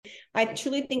I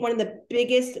truly think one of the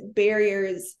biggest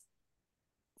barriers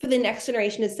for the next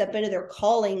generation to step into their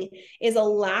calling is a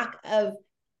lack of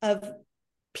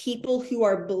people who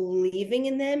are believing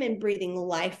in them and breathing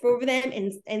life over them,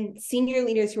 and senior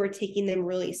leaders who are taking them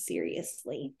really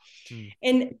seriously.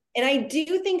 And I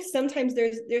do think sometimes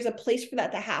there's a place for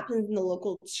that happens in the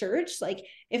local church. Like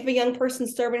if a young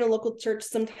person's serving a local church,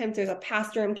 sometimes there's a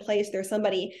pastor in place, there's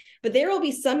somebody, but there will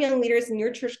be some young leaders in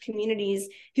your church communities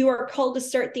who are called to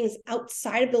start things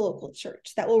outside of the local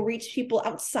church that will reach people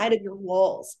outside of your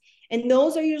walls. And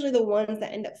those are usually the ones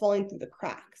that end up falling through the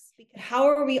cracks. How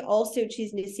are we also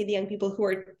choosing to see the young people who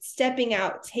are stepping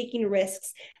out, taking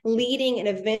risks, leading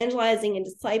and evangelizing and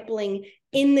discipling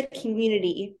in the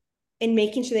community, and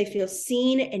making sure they feel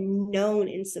seen and known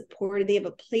and supported? They have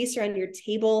a place around your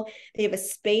table. They have a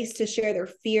space to share their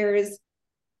fears.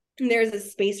 And there's a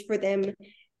space for them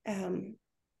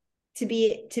to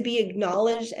be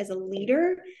acknowledged as a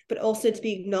leader, but also to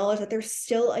be acknowledged that they're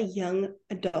still a young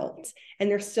adult and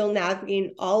they're still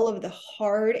navigating all of the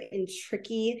hard and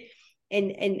tricky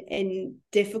and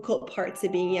difficult parts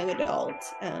of being a young adult.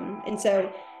 And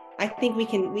so I think we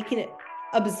can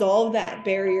absolve that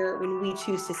barrier when we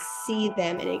choose to see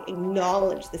them and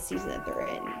acknowledge the season that they're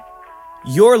in.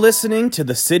 You're listening to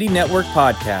the City Network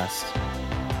Podcast.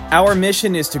 Our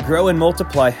mission is to grow and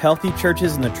multiply healthy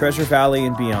churches in the Treasure Valley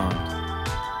and beyond.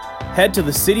 Head to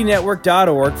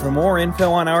thecitynetwork.org for more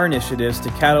info on our initiatives to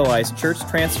catalyze church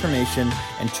transformation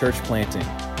and church planting.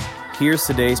 Here's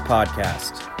today's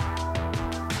podcast.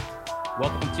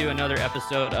 Welcome to another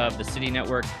episode of the City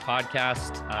Network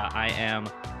Podcast. I am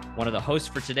one of the hosts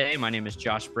for today. My name is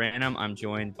Josh Branham. I'm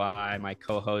joined by my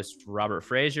co-host, Robert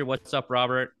Frazier. What's up,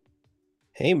 Robert?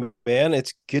 Hey, man,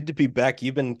 it's good to be back.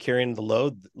 You've been carrying the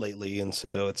load lately, and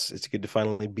so it's good to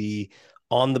finally be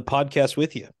on the podcast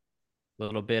with you. A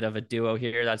little bit of a duo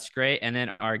here. That's great. And then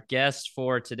our guest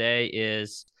for today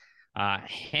is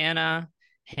Hannah.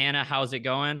 Hannah, how's it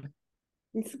going?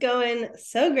 It's going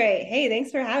so great. Hey,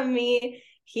 thanks for having me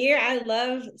here. I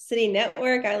love City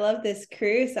Network. I love this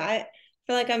crew. So I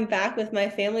feel like I'm back with my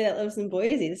family that lives in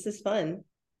Boise. This is fun.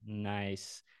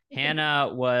 Nice. Hannah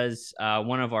was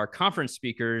one of our conference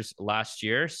speakers last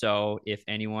year. So if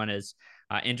anyone is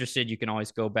interested, you can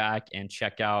always go back and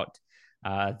check out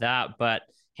that. But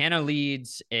Hannah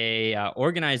leads a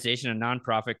organization, a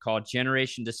nonprofit called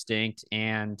Generation Distinct.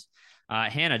 And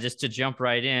Hannah, just to jump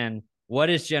right in, what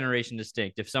is Generation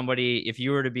Distinct? If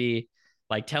you were to be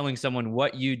like telling someone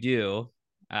what you do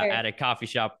Sure. at a coffee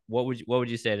shop, what would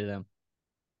you say to them?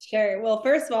 Sure. Well,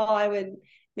 first of all, I would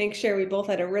make sure we both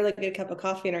had a really good cup of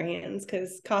coffee in our hands,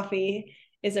 because coffee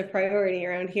is a priority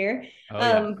around here. Oh,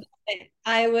 yeah.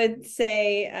 I would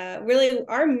say really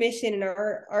our mission and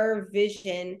our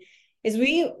vision is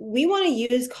we want to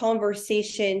use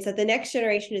conversations that the next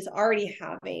generation is already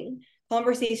having,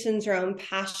 conversations around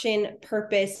passion,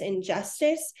 purpose, and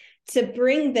justice, to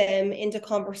bring them into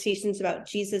conversations about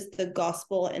Jesus, the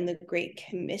gospel, and the Great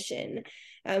Commission.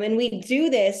 And we do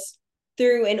this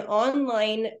through an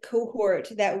online cohort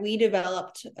that we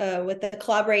developed with the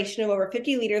collaboration of over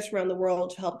 50 leaders from around the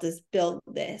world to help us build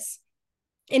this.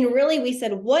 And really, we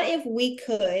said, what if we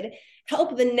could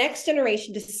help the next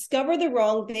generation discover the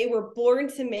wrong they were born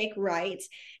to make right,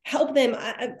 help them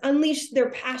unleash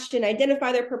their passion,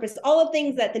 identify their purpose, all the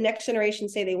things that the next generation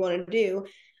say they want to do.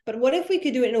 But what if we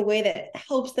could do it in a way that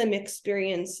helps them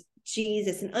experience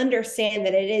Jesus and understand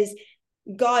that it is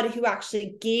God who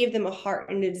actually gave them a heart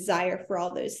and a desire for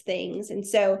all those things? And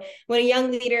so when a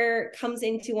young leader comes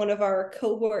into one of our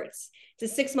cohorts,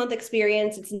 it's a 6-month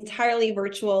experience. It's entirely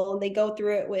virtual. They go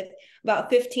through it with about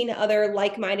 15 other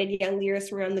like-minded young leaders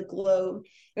from around the globe.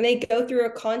 And they go through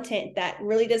a content that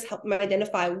really does help them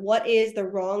identify what is the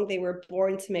wrong they were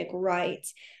born to make right.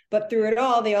 But through it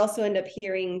all, they also end up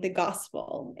hearing the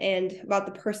gospel and about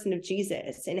the person of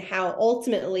Jesus and how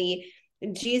ultimately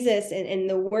Jesus and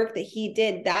the work that he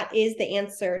did, that is the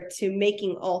answer to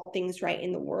making all things right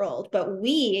in the world. But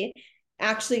we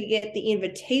actually get the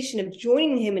invitation of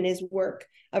joining him in his work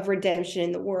of redemption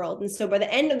in the world. And so by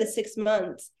the end of the 6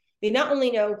 months, they not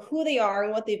only know who they are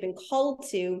and what they've been called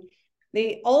to,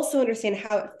 they also understand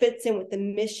how it fits in with the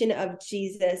mission of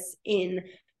Jesus in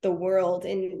the world.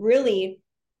 And really,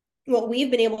 what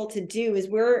we've been able to do is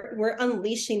we're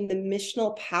unleashing the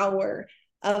missional power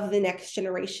of the next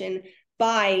generation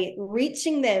by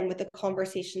reaching them with the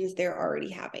conversations they're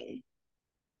already having.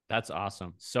 That's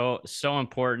awesome. So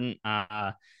important.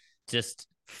 Just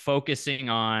focusing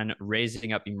on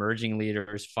raising up emerging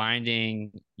leaders,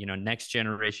 finding, next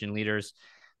generation leaders.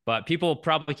 But people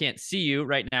probably can't see you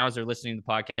right now as they're listening to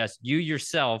the podcast. You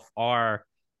yourself are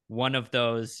one of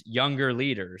those younger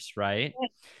leaders, right?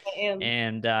 Yes, I am.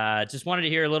 And just wanted to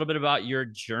hear a little bit about your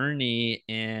journey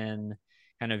in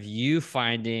kind of you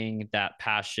finding that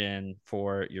passion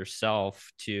for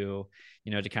yourself to,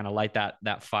 to kind of light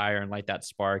that fire and light that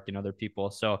spark in other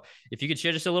people. So if you could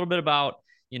share just a little bit about,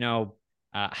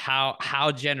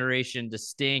 how Generation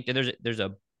Distinct, and there's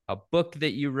a book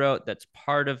that you wrote that's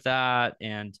part of that,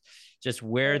 and just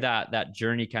where that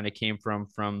journey kind of came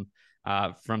from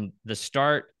the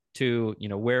start to,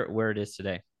 where it is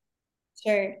today.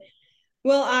 Sure.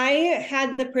 Well, I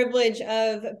had the privilege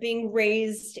of being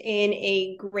raised in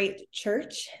a great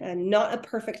church, not a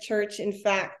perfect church. In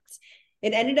fact,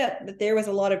 it ended up that there was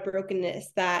a lot of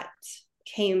brokenness that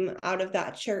came out of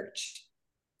that church.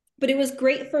 But it was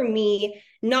great for me,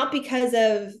 not because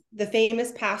of the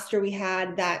famous pastor we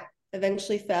had that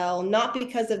eventually fell, not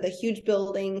because of the huge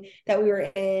building that we were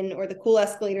in or the cool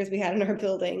escalators we had in our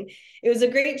building. It was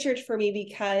a great church for me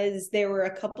because there were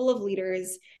a couple of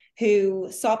leaders who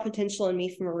saw potential in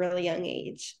me from a really young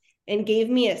age and gave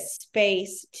me a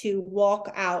space to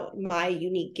walk out my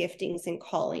unique giftings and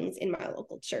callings in my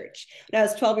local church. When I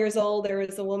was 12 years old, there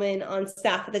was a woman on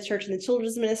staff at the church in the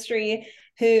children's ministry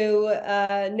who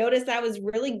noticed I was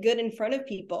really good in front of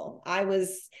people. I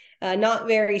was not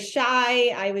very shy.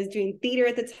 I was doing theater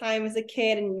at the time as a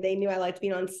kid, and they knew I liked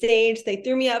being on stage. They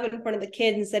threw me up in front of the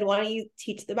kids and said, "Why don't you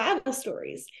teach the Bible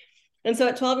stories?" And so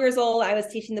at 12 years old, I was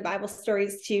teaching the Bible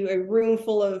stories to a room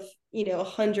full of,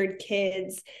 100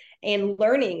 kids and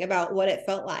learning about what it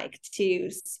felt like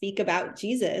to speak about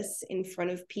Jesus in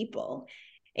front of people.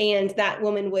 And that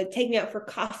woman would take me out for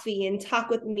coffee and talk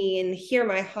with me and hear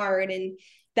my heart. And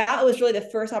that was really the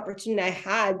first opportunity I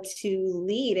had to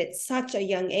lead at such a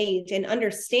young age and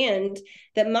understand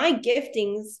that my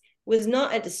giftings was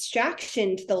not a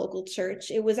distraction to the local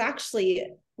church. It was actually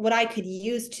what I could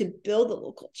use to build the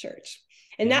local church.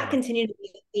 And that continued to be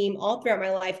a theme all throughout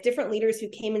my life. Different leaders who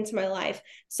came into my life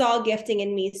saw gifting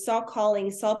in me, saw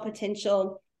calling, saw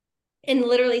potential, and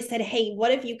literally said, "Hey,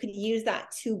 what if you could use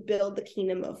that to build the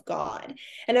kingdom of God?"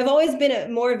 And I've always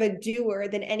been more of a doer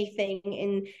than anything.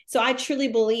 And so I truly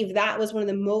believe that was one of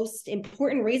the most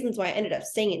important reasons why I ended up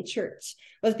staying in church,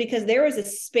 was because there was a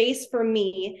space for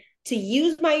me to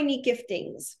use my unique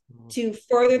giftings to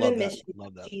further the mission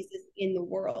of Jesus in the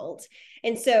world.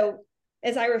 And so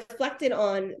as I reflected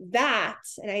on that,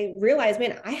 and I realized,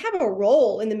 man, I have a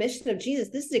role in the mission of Jesus.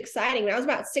 This is exciting. When I was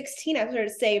about 16, I started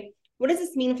to say, what does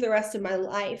this mean for the rest of my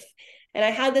life? And I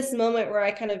had this moment where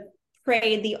I kind of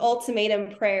prayed the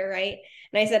ultimatum prayer, right?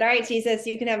 And I said, all right, Jesus,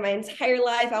 you can have my entire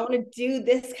life. I want to do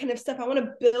this kind of stuff. I want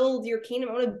to build your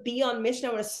kingdom. I want to be on mission.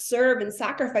 I want to serve and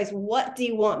sacrifice. What do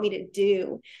you want me to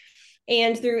do?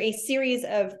 And through a series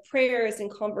of prayers and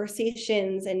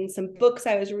conversations and some books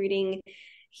I was reading,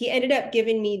 he ended up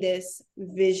giving me this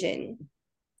vision.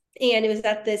 And it was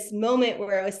at this moment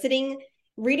where I was sitting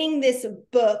reading this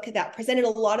book that presented a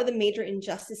lot of the major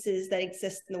injustices that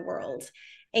exist in the world.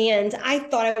 And I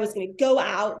thought I was going to go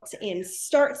out and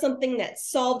start something that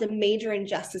solved a major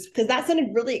injustice, because that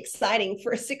sounded really exciting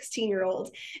for a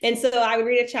 16-year-old. And so I would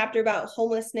read a chapter about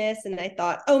homelessness, and I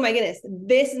thought, oh my goodness,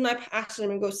 this is my passion. I'm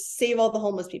going to go save all the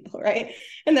homeless people, right?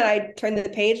 And then I turned the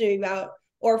page and about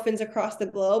orphans across the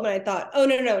globe. And I thought, oh,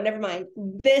 no, never mind.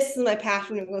 This is my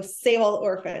passion. I'm going to go save all the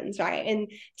orphans, right?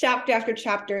 And chapter after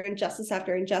chapter, injustice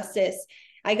after injustice,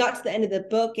 I got to the end of the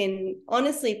book and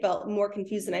honestly felt more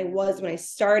confused than I was when I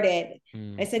started.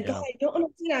 I said, God, I don't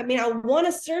understand. I mean, I want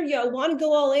to serve you. I want to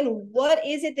go all in. What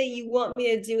is it that you want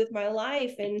me to do with my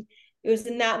life? And it was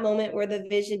in that moment where the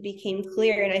vision became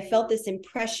clear. And I felt this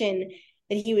impression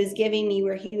that he was giving me,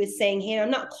 where he was saying, hey,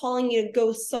 I'm not calling you to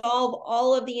go solve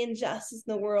all of the injustice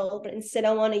in the world, but instead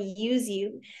I want to use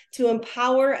you to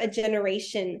empower a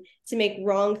generation to make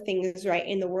wrong things right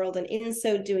in the world. And in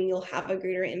so doing, you'll have a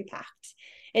greater impact.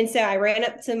 And so I ran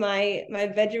up to my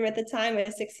bedroom at the time, my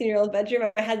 16-year-old bedroom.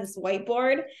 I had this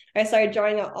whiteboard. I started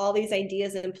drawing out all these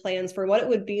ideas and plans for what it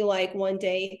would be like one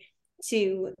day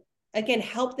to, again,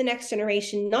 help the next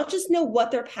generation, not just know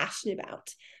what they're passionate about,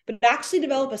 but actually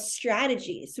develop a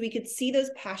strategy so we could see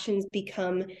those passions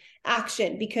become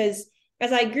action. Because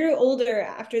as I grew older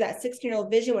after that 16-year-old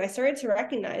vision, what I started to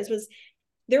recognize was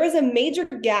there was a major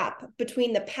gap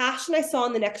between the passion I saw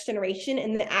in the next generation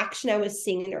and the action I was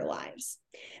seeing in their lives.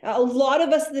 A lot of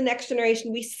us in the next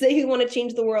generation, we say we want to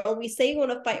change the world. We say we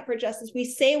want to fight for justice. We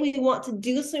say we want to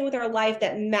do something with our life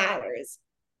that matters.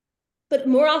 But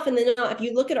more often than not, if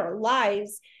you look at our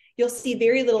lives, you'll see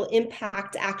very little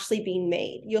impact actually being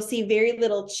made. You'll see very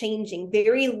little changing,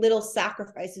 very little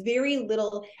sacrifice, very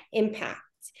little impact.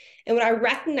 And what I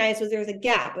recognized was there was a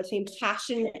gap between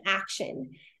passion and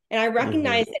action. And I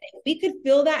recognize that if we could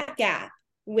fill that gap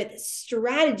with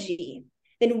strategy,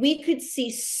 then we could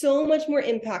see so much more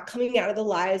impact coming out of the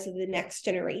lives of the next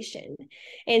generation.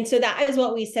 And so that is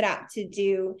what we set out to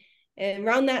do. And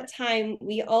around that time,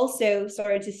 we also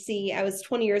started to see, I was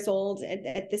 20 years old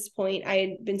at this point. I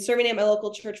had been serving at my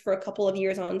local church for a couple of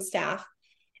years on staff.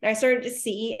 And I started to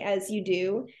see, as you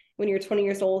do when you're 20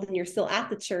 years old and you're still at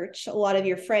the church, a lot of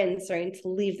your friends starting to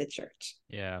leave the church.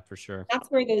 Yeah, for sure. That's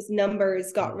where those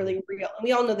numbers got really real. And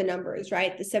we all know the numbers,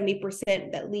 right? The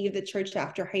 70% that leave the church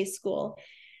after high school.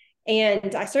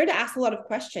 And I started to ask a lot of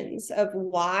questions of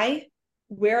why,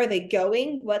 where are they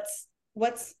going?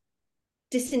 What's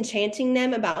disenchanting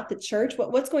them about the church?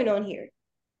 What's going on here?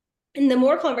 And the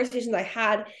more conversations I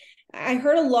had, I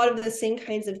heard a lot of the same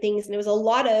kinds of things. And it was a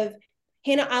lot of,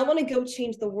 Hannah, I want to go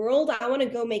change the world. I want to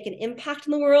go make an impact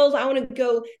in the world. I want to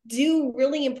go do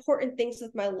really important things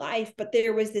with my life. But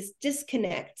there was this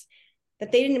disconnect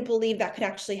that they didn't believe that could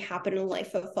actually happen in a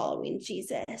life of following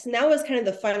Jesus. And that was kind of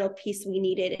the final piece we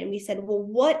needed. And we said, well,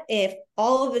 what if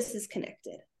all of this is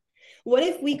connected? What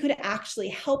if we could actually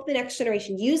help the next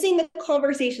generation using the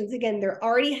conversations, again, they're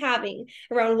already having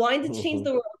around wanting to change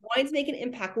the world, wanting to make an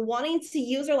impact, wanting to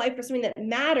use our life for something that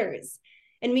matters.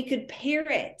 And we could pair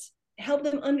it, help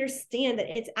them understand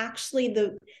that it's actually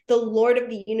the Lord of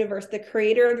the universe, the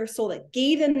creator of their soul that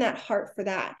gave them that heart for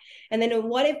that. And then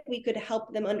what if we could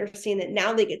help them understand that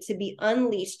now they get to be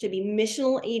unleashed, to be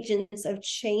missional agents of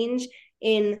change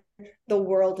in the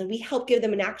world. And we help give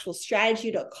them an actual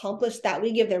strategy to accomplish that.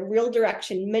 We give them real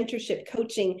direction, mentorship,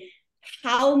 coaching.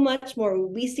 How much more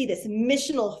will we see this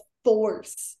missional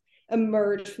force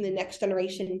emerge from the next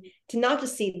generation, to not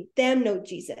just see them know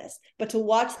Jesus, but to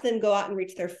watch them go out and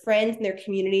reach their friends and their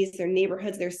communities, their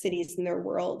neighborhoods, their cities, and their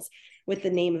worlds with the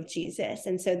name of Jesus.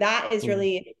 And so that is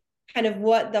really kind of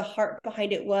what the heart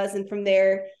behind it was. And from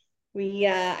there,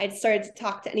 I started to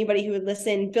talk to anybody who would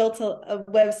listen, built a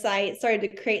website, started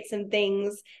to create some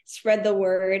things, spread the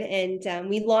word. And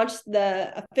we launched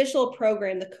the official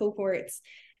program, the cohorts,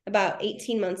 about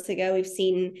 18 months ago. We've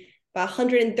seen about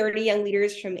 130 young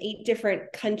leaders from 8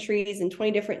 different countries and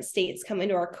 20 different states come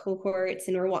into our cohorts,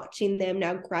 and we're watching them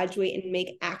now graduate and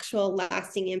make actual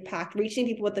lasting impact, reaching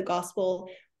people with the gospel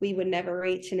we would never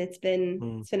reach. And it's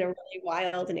been a really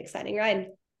wild and exciting ride.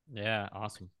 Yeah,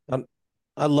 awesome.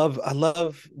 I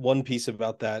love one piece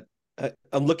about that.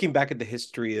 I'm looking back at the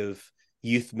history of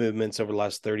youth movements over the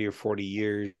last 30 or 40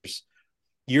 years.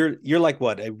 You're like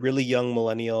what, a really young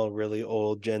millennial, really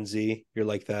old Gen Z. You're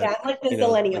like that. Yeah, I'm like the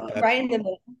millennial, like right in the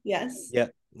middle. Yes.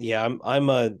 Yeah. I'm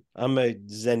a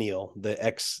Zennial, the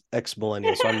ex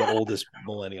millennial. So I'm the oldest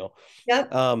millennial.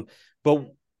 Yep. But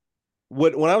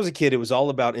when I was a kid, it was all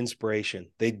about inspiration.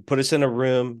 They'd put us in a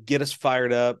room, get us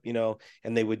fired up,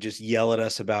 and they would just yell at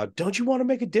us about, don't you want to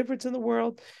make a difference in the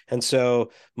world? And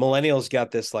so millennials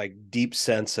got this like deep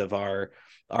sense of our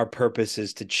purpose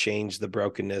is to change the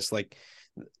brokenness. Like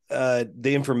the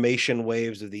information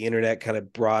waves of the internet kind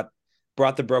of brought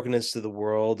the brokenness of the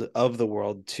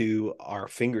world to our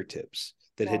fingertips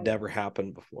that had never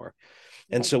happened before.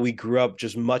 And so we grew up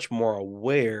just much more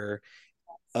aware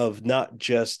of not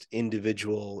just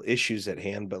individual issues at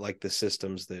hand, but like the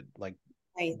systems that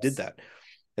did that.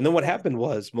 And then what happened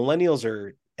was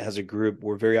millennials as a group,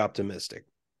 we're very optimistic.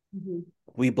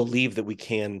 We believe that we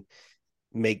can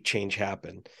make change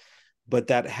happen, but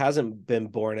that hasn't been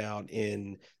borne out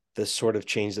in the sort of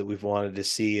change that we've wanted to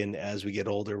see. And as we get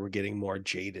older, we're getting more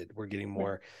jaded. We're getting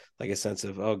more like a sense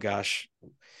of, oh gosh,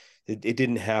 it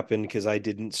didn't happen because I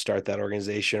didn't start that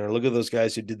organization, or look at those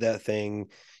guys who did that thing,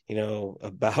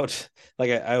 about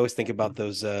like, I always think about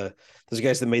those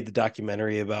guys that made the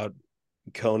documentary about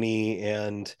Coney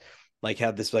and like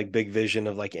had this like big vision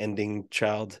of like ending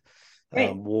child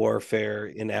warfare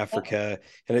in Africa.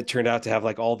 And it turned out to have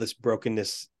like all this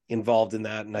brokenness involved in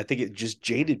that. And I think it just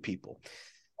jaded people.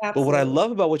 Absolutely. But what I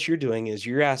love about what you're doing is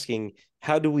you're asking,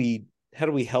 how do we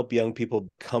help young people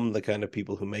become the kind of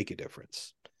people who make a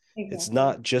difference? Exactly. It's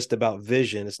not just about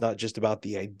vision. It's not just about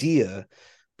the idea,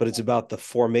 but it's about the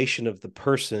formation of the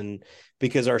person,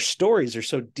 because our stories are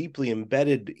so deeply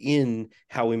embedded in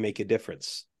how we make a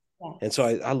difference. Yes. And so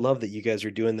I love that you guys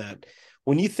are doing that.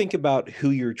 When you think about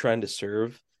who you're trying to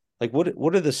serve, like what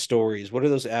are the stories? What are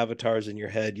those avatars in your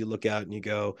head? You look out and you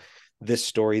go, this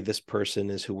story, this person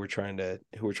is who we're trying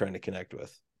to connect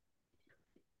with.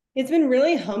 It's been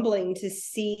really humbling to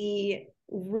see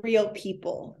real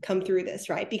people come through this,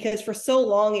 right? Because for so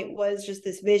long it was just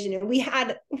this vision, and we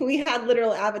had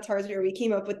literal avatars where we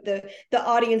came up with the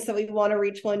audience that we want to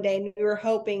reach one day, and we were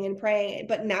hoping and praying.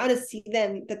 But now to see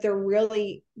them, that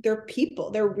they're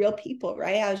people, they're real people,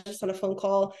 right? I was just on a phone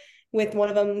call with one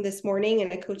of them this morning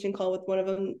and a coaching call with one of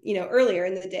them, earlier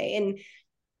in the day. And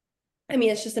I mean,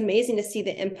 it's just amazing to see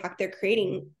the impact they're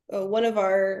creating.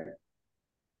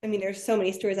 There's so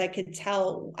many stories I could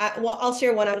tell. I'll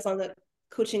share one I was on the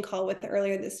coaching call with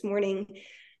earlier this morning.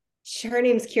 Her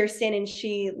name's Kirsten, and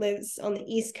she lives on the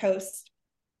East Coast.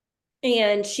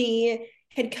 And she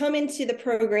had come into the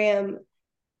program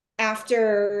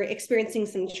after experiencing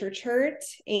some church hurt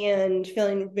and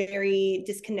feeling very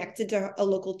disconnected to a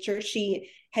local church. She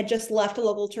had just left a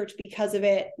local church because of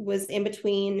it, was in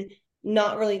between,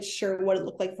 not really sure what it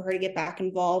looked like for her to get back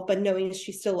involved, but knowing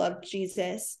she still loved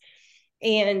Jesus.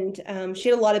 And she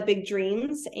had a lot of big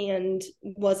dreams and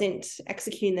wasn't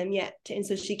executing them yet. And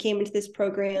so she came into this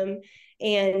program,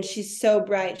 and she's so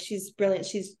bright. She's brilliant.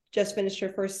 She's just finished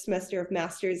her first semester of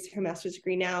her master's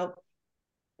degree now.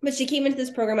 But she came into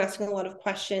this program asking a lot of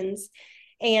questions.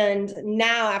 And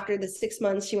now, after the 6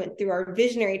 months, she went through our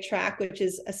visionary track, which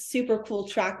is a super cool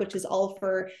track, which is all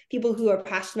for people who are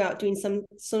passionate about doing some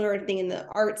sort of thing in the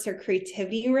arts or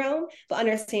creativity realm, but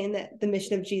understand that the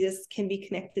mission of Jesus can be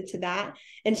connected to that.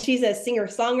 And she's a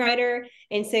singer-songwriter.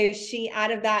 And so out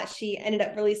of that, she ended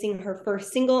up releasing her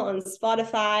first single on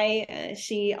Spotify.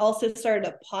 She also started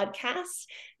a podcast,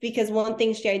 because one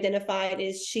thing she identified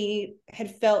is she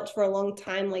had felt for a long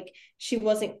time like she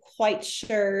wasn't quite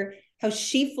sure how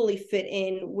she fully fit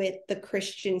in with the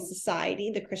Christian society,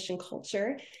 the Christian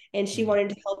culture. And she wanted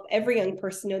to help every young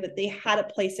person know that they had a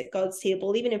place at God's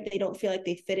table, even if they don't feel like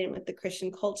they fit in with the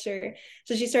Christian culture.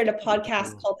 So she started a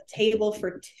podcast called The Table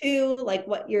for Two, like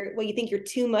what you think you're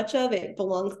too much of, it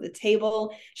belongs to the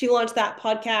table. She launched that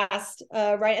podcast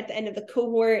right at the end of the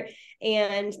cohort.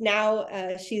 And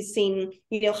now she's seen,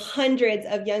 hundreds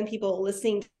of young people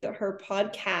listening to her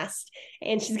podcast,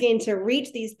 and she's getting to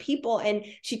reach these people. And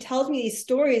she tells me these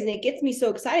stories, and it gets me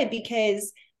so excited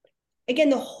because, again,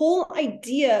 the whole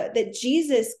idea that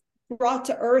Jesus brought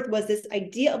to earth was this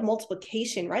idea of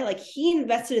multiplication, right? Like he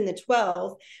invested in the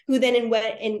 12, who then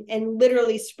went and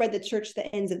literally spread the church to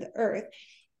the ends of the earth.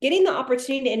 Getting the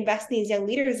opportunity to invest in these young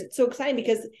leaders, it's so exciting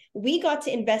because we got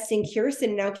to invest in Kirsten.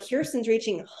 And now Kirsten's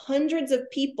reaching hundreds of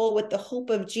people with the hope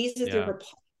of Jesus through her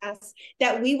podcast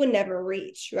that we would never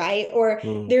reach, right? Or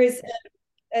there's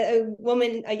a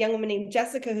young woman named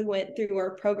Jessica who went through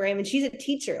our program, and she's a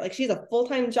teacher. Like she's a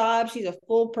full-time job. She's a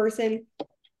full person,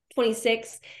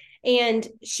 26. And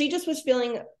she just was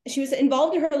she was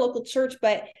involved in her local church,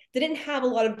 but didn't have a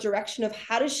lot of direction of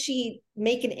how does she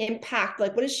make an impact?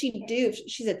 Like, what does she do?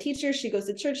 She's a teacher. She goes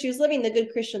to church. She was living the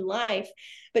good Christian life,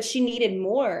 but she needed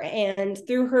more. And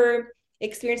through her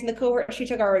experience in the cohort, she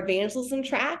took our evangelism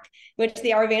track,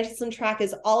 our evangelism track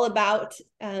is all about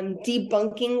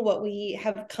debunking what we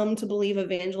have come to believe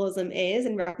evangelism is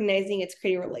and recognizing it's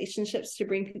creating relationships to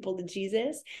bring people to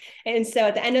Jesus. And so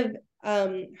at the end of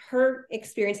her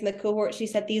experience in the cohort, she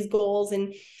set these goals,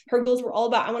 and her goals were all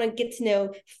about, I want to get to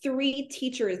know 3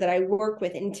 teachers that I work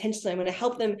with intentionally. I'm going to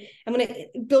help them. I'm going to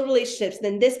build relationships.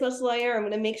 Then this much layer, I'm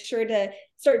going to make sure to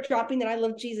start dropping that I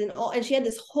love Jesus and all. And she had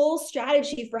this whole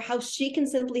strategy for how she can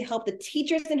simply help the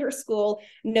teachers in her school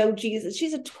know Jesus.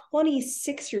 She's a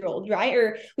 26-year-old, right?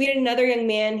 Or we had another young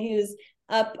man who's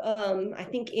up, I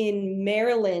think in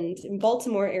Maryland, in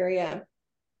Baltimore area.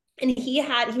 And he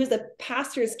was a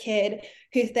pastor's kid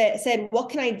who said, what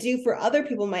can I do for other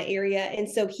people in my area? And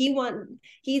so he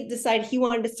decided he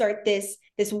wanted to start this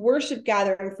worship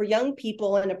gathering for young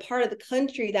people in a part of the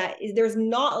country there's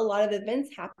not a lot of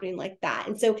events happening like that.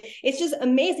 And so it's just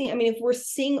amazing. I mean, if we're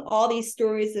seeing all these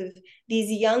stories of these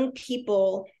young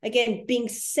people, again, being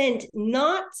sent,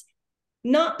 not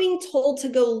being told to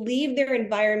go leave their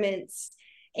environments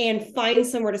and find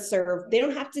somewhere to serve. They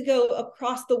don't have to go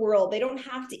across the world. They don't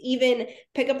have to even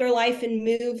pick up their life and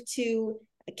move to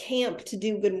a camp to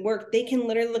do good work. They can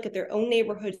literally look at their own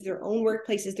neighborhoods, their own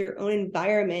workplaces, their own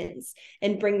environments,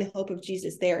 and bring the hope of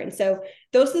Jesus there. And so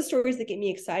those are the stories that get me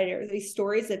excited, are these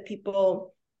stories of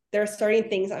people that are starting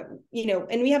things, and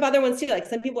we have other ones too. Like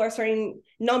some people are starting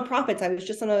nonprofits. I was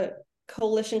just on a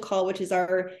coalition call, which is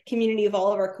our community of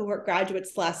all of our cohort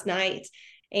graduates last night.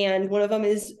 And one of them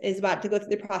is about to go through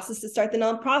the process to start the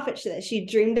nonprofit that she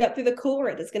dreamed up through the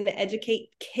cohort that's going to educate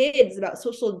kids about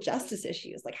social justice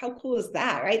issues. Like, how cool is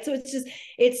that, right? So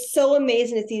it's so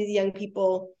amazing to see these young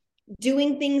people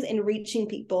doing things and reaching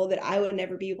people that I would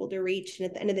never be able to reach. And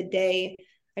at the end of the day,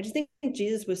 I just think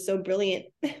Jesus was so brilliant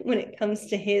when it comes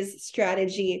to his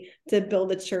strategy to build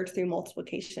a church through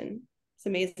multiplication. It's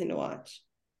amazing to watch.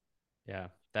 Yeah,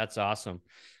 that's awesome.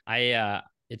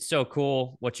 It's so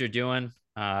cool what you're doing.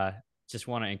 Just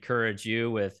want to encourage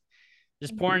you with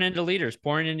just pouring into leaders,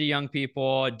 pouring into young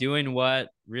people, doing what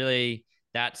really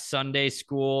that Sunday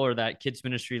school or that kids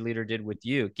ministry leader did with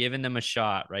you, giving them a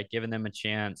shot, right? Giving them a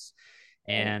chance.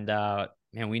 And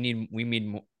man, we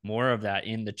need more of that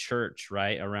in the church,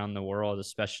 right? Around the world,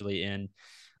 especially in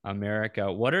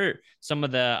America. What are some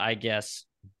of the, I guess,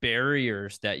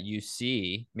 barriers that you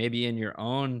see maybe in your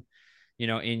own,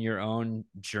 in your own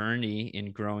journey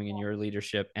in growing in your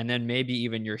leadership, and then maybe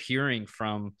even you're hearing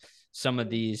from some of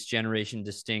these generation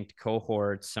distinct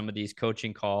cohorts, some of these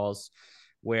coaching calls,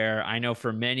 where I know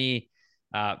for many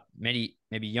maybe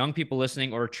young people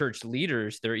listening or church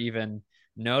leaders, they're even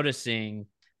noticing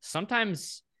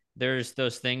sometimes there's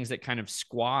those things that kind of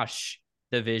squash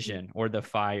the vision or the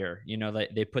fire,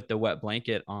 they put the wet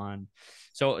blanket on.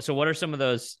 So what are some of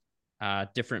those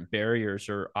different barriers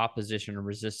or opposition or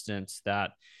resistance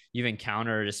that you've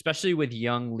encountered, especially with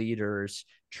young leaders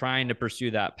trying to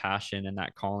pursue that passion and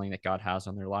that calling that God has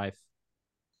on their life?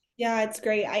 Yeah, it's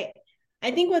great.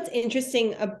 I think what's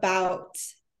interesting about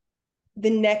the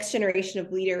next generation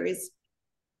of leaders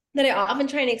that I often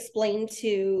try and explain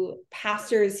to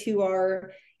pastors who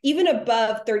are even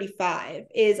above 35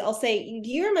 is I'll say, do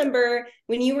you remember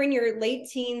when you were in your late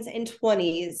teens and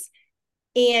 20s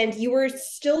and you were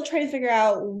still trying to figure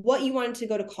out what you wanted to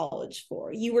go to college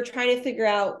for? You were trying to figure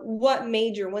out what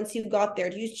major, once you got there,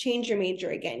 do you change your major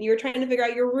again? You were trying to figure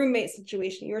out your roommate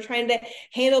situation. You were trying to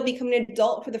handle becoming an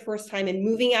adult for the first time and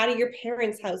moving out of your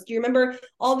parents' house. Do you remember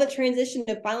all the transition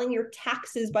of filing your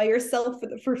taxes by yourself for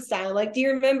the first time? Like, do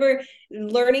you remember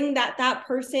learning that that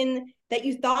person that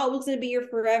you thought was going to be your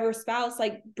forever spouse,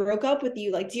 like, broke up with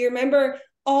you? Like, do you remember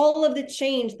all of the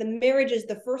change, the marriages,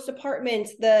 the first apartment,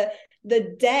 the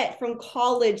debt from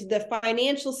college, the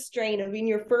financial strain of in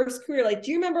your first career? Like,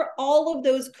 do you remember all of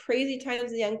those crazy times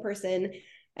as a young person?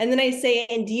 And then I say,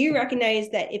 and do you recognize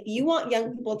that if you want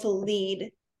young people to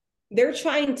lead, they're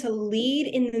trying to lead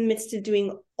in the midst of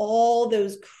doing all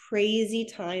those crazy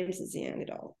times as a young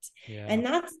adult. Yeah. And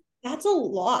that's a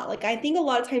lot. Like, I think a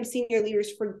lot of times senior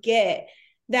leaders forget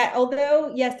that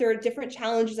although, yes, there are different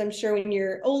challenges, I'm sure, when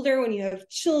you're older, when you have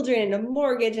children and a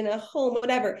mortgage and a home,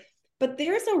 whatever, but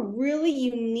there's a really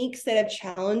unique set of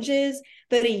challenges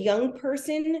that a young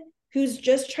person who's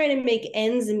just trying to make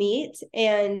ends meet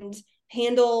and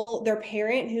handle their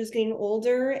parent who's getting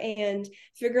older and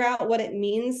figure out what it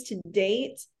means to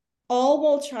date, all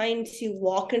while trying to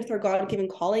walk into their God-given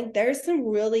calling. There's some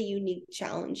really unique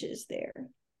challenges there.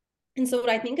 And so what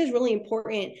I think is really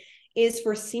important is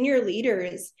for senior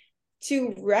leaders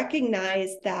to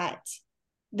recognize that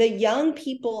the young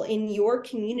people in your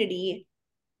community,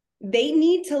 they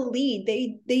need to lead.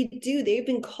 They've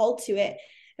been called to it.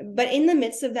 But in the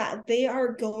midst of that, they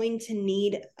are going to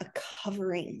need a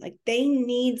covering. Like, they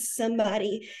need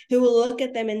somebody who will look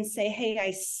at them and say, hey,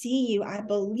 I see you. I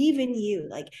believe in you.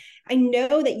 Like, I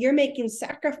know that you're making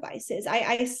sacrifices.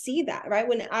 I see that, right?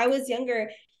 When I was younger,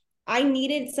 I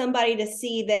needed somebody to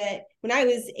see that when I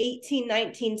was 18,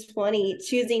 19, 20,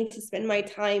 choosing to spend my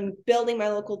time building my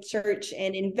local church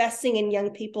and investing in young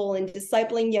people and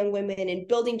discipling young women and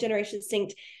building Generation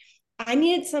Distinct, I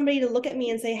needed somebody to look at me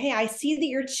and say, hey, I see that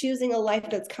you're choosing a life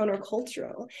that's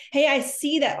countercultural. Hey, I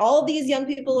see that all these young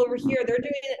people over here,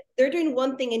 they're doing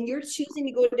one thing and you're choosing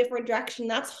to go a different direction.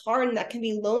 That's hard and that can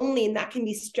be lonely and that can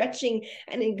be stretching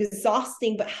and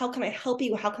exhausting, but how can I help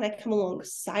you? How can I come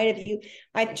alongside of you?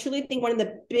 I truly think one of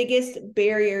the biggest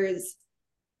barriers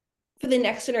for the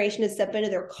next generation to step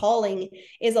into their calling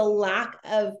is a lack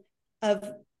of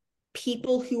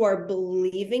people who are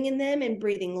believing in them and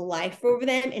breathing life over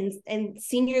them, and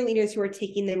senior leaders who are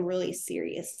taking them really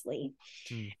seriously.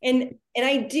 And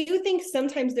I do think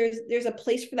sometimes there's a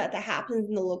place for that happens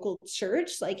in the local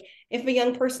church. Like, if a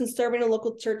young person's serving a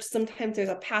local church, sometimes there's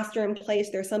a pastor in place,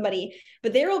 there's somebody,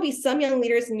 but there will be some young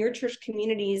leaders in your church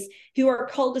communities who are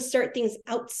called to start things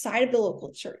outside of the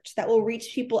local church that will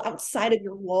reach people outside of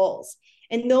your walls.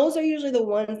 And those are usually the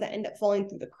ones that end up falling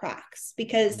through the cracks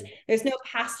because there's no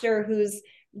pastor whose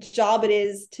job it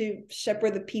is to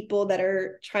shepherd the people that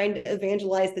are trying to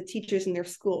evangelize the teachers in their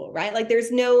school, right? Like,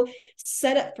 there's no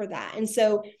setup for that. And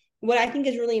so what I think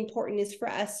is really important is for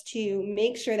us to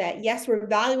make sure that, yes, we're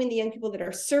valuing the young people that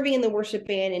are serving in the worship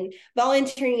band and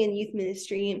volunteering in youth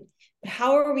ministry, but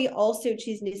how are we also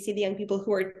choosing to see the young people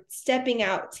who are stepping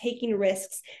out, taking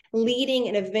risks, leading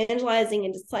and evangelizing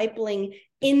and discipling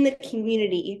in the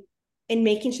community and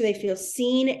making sure they feel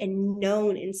seen and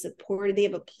known and supported? They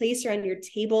have a place around your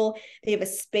table. They have a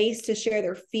space to share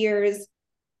their fears.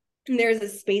 And there's a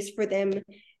space for them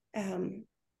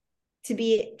to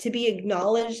be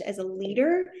acknowledged as a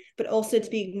leader, but also to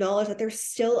be acknowledged that they're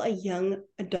still a young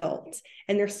adult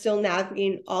and they're still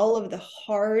navigating all of the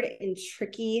hard and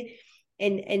tricky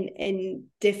and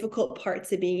difficult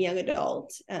parts of being a young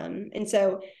adult. And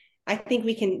so I think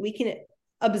we can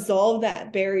absolve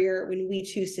that barrier when we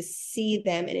choose to see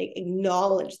them and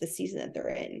acknowledge the season that they're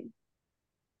in.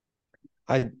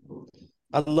 I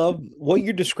love what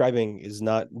you're describing is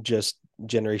not just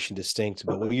generation distinct,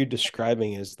 but what you're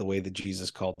describing is the way that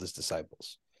Jesus called his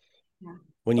disciples. Yeah,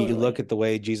 when totally. you look at the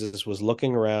way Jesus was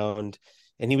looking around,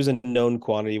 and he was a known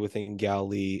quantity within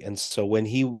Galilee. And so when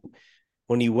he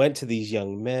went to these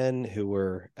young men who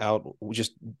were out,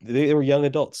 they were young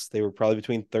adults. They were probably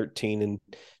between 13 and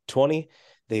 20.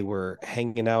 They were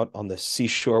hanging out on the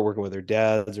seashore, working with their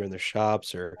dads or in their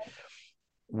shops. Or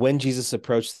when Jesus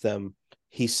approached them,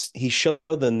 he showed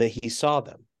them that he saw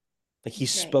them. Like he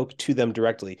spoke to them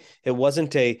directly. It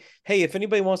wasn't a, hey, if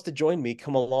anybody wants to join me,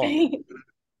 come along.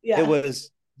 Yeah. It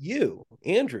was you,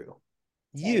 Andrew,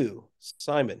 you,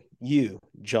 Simon, you,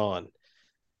 John.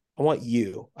 I want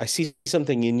you. I see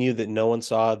something in you that no one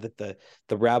saw, that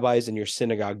the rabbis in your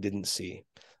synagogue didn't see.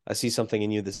 I see something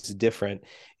in you that's different.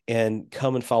 And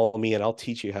come and follow me, and I'll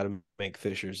teach you how to make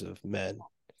fishers of men.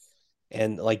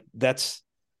 And like that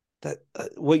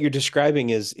what you're describing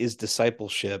is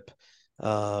discipleship.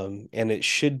 And it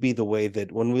should be the way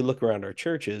that when we look around our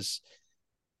churches,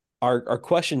 our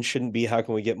question shouldn't be how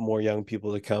can we get more young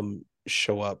people to come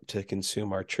show up to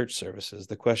consume our church services.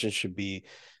 The question should be,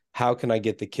 how can I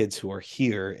get the kids who are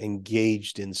here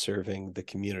engaged in serving the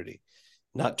community?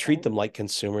 Not treat them like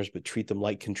consumers, but treat them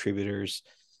like contributors.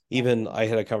 Even I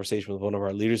had a conversation with one of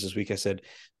our leaders this week. I said,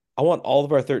 I want all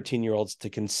of our 13-year-olds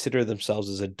to consider themselves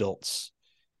as adults,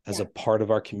 as a part of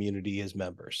our community, as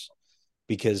members.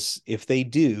 Because if they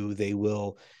do, they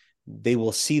will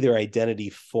see their identity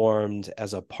formed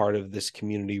as a part of this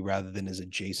community rather than as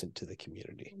adjacent to the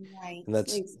community. Right. And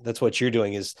that's what you're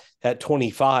doing. Is at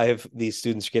 25, these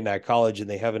students are getting out of college and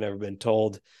they haven't ever been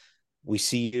told, we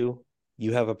see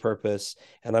you have a purpose,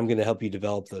 and I'm going to help you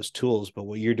develop those tools. But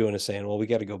what you're doing is saying, well, we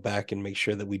got to go back and make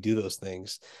sure that we do those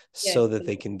things so that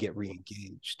they can get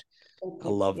re-engaged. I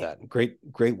love that. Great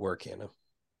work, Hannah.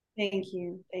 Thank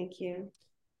you.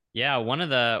 Yeah, one of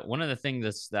the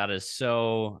things that is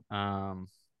so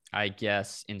I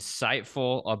guess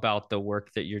insightful about the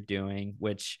work that you're doing,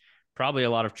 which probably a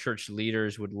lot of church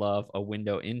leaders would love a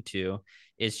window into,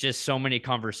 is just so many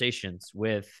conversations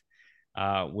with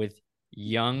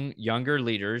younger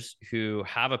leaders who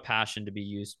have a passion to be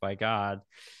used by God.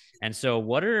 And so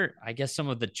what are, I guess, some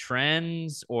of the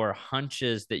trends or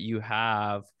hunches that you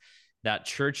have that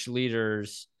church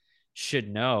leaders should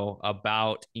know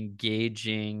about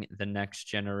engaging the next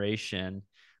generation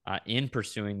in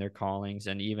pursuing their callings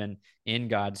and even in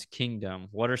God's kingdom?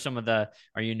 What are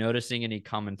are you noticing any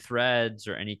common threads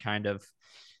or any kind of,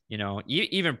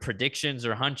 even predictions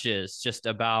or hunches just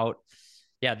about,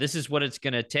 this is what it's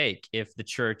going to take if the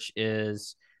church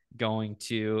is going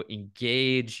to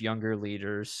engage younger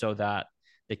leaders so that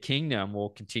the kingdom will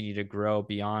continue to grow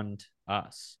beyond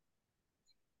us?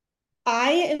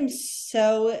 I am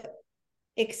so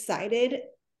excited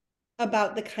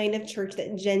about the kind of church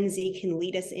that Gen Z can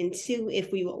lead us into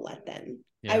if we will let them.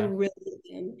 Yeah. I really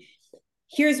am.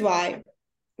 Here's why.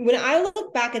 When I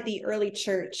look back at the early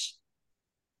church,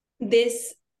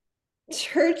 this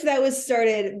church that was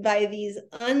started by these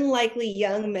unlikely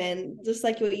young men, just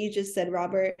like what you just said,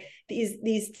 Robert,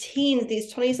 these teens,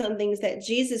 these 20-somethings that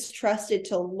Jesus trusted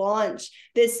to launch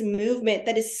this movement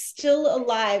that is still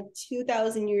alive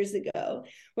 2,000 years ago.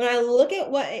 When I look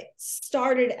at what it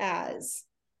started as,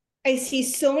 I see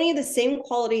so many of the same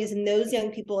qualities in those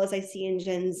young people as I see in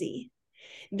Gen Z.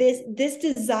 This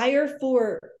desire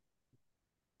for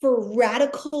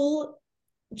radical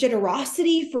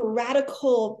generosity, for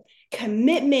radical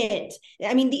commitment.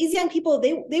 I mean, these young people,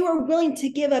 they were willing to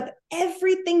give up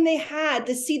everything they had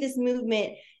to see this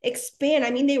movement expand.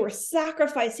 I mean, they were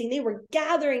sacrificing, they were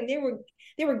gathering,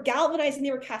 they were galvanizing,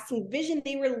 they were casting vision,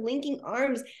 they were linking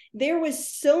arms. There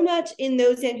was so much in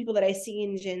those young people that I see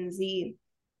in Gen Z.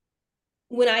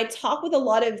 When I talk with a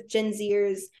lot of Gen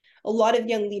Zers, a lot of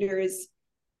young leaders,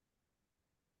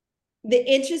 the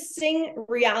interesting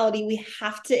reality we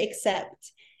have to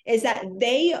accept is that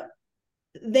they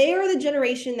are the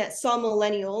generation that saw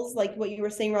millennials, like what you were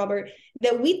saying, Robert,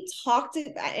 that we talked to,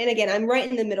 and again, I'm right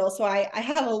in the middle, so I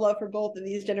have a love for both of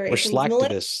these generations. We're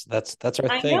slacktivists. That's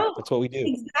our thing. That's what we do.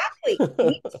 Exactly.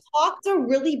 We talked a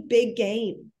really big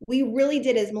game. We really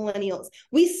did as millennials.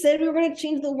 We said we were going to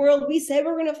change the world. We said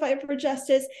we were going to fight for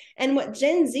justice. And what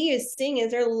Gen Z is seeing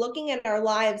is they're looking at our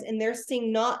lives and they're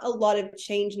seeing not a lot of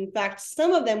change. In fact,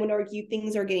 some of them would argue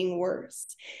things are getting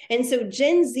worse. And so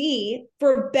Gen Z,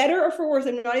 for better or for worse,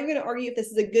 course, I'm not even going to argue if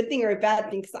this is a good thing or a bad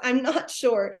thing, because I'm not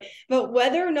sure. But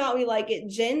whether or not we like it,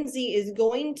 Gen Z is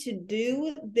going to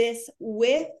do this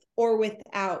with or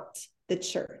without the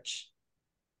church.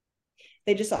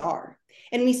 They just are.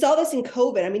 And we saw this in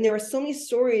COVID. I mean, there were so many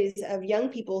stories of young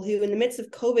people who, in the midst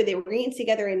of COVID, they were eating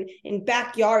together in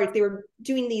backyards. They were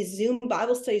doing these Zoom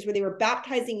Bible studies where they were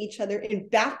baptizing each other in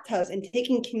bathtubs and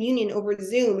taking communion over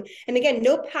Zoom. And again,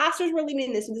 no pastors were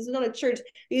leading this. This is not a church.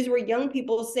 These were young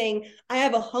people saying, I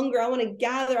have a hunger. I want to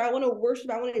gather. I want to worship.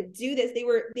 I want to do this.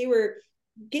 They were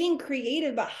getting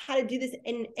creative about how to do this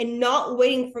and not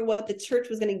waiting for what the church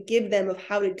was going to give them of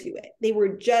how to do it. They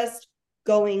were just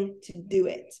going to do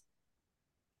it.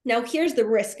 Now, here's the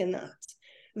risk in that.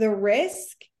 The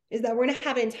risk is that we're going to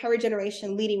have an entire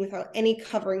generation leading without any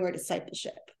covering or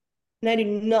discipleship. And I do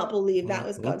not believe that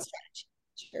was God's strategy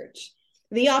in the church.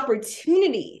 The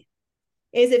opportunity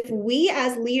is if we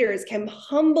as leaders can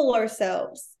humble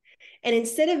ourselves, and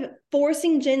instead of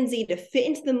forcing Gen Z to fit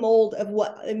into the mold of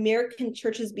what American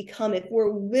churches become, if we're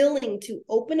willing to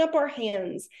open up our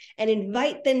hands and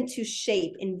invite them to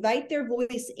shape, invite their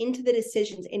voice into the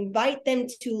decisions, invite them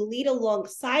to lead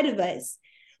alongside of us,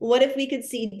 what if we could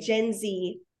see Gen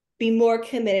Z be more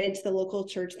committed to the local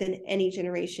church than any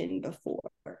generation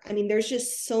before? I mean, there's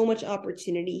just so much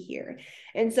opportunity here.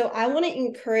 And so I want to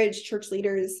encourage church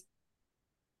leaders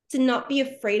to not be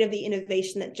afraid of the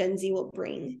innovation that Gen Z will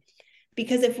bring.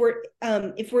 Because if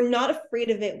we're not afraid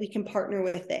of it, we can partner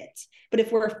with it. But if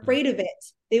we're afraid of it,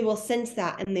 they will sense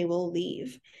that and they will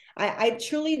leave. I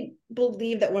truly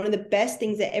believe that one of the best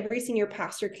things that every senior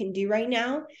pastor can do right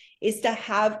now is to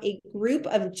have a group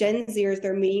of Gen Zers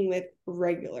they're meeting with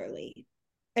regularly.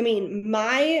 I mean,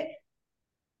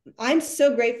 I'm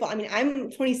so grateful. I mean,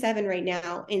 I'm 27 right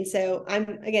now. And so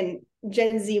I'm, again,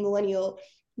 Gen Z millennial.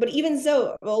 But even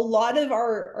so, a lot of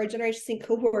our generation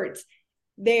cohorts,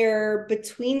 they're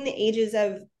between the ages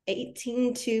of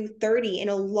 18 to 30, and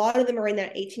a lot of them are in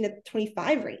that 18 to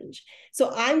 25 range.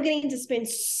 So I'm getting to spend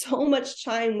so much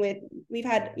time with, we've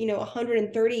had,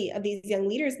 130 of these young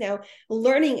leaders now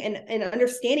learning and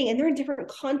understanding, and they're in different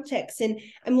contexts, and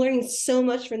I'm learning so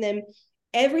much from them.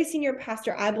 Every senior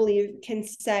pastor, I believe, can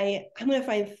say, I'm going to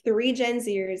find 3 Gen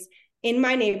Zers in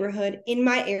my neighborhood, in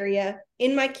my area,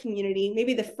 in my community,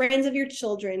 maybe the friends of your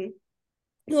children,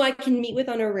 who I can meet with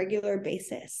on a regular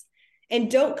basis. And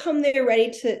don't come there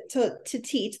ready to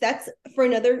teach. That's for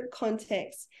another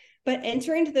context. But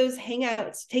enter into those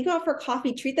hangouts, take them out for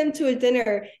coffee, treat them to a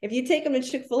dinner. If you take them to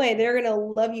Chick-fil-A, they're going to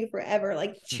love you forever.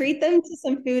 Like, treat them to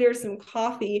some food or some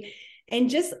coffee, and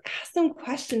just ask them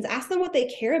questions. Ask them what they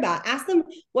care about. Ask them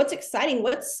what's exciting,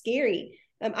 what's scary.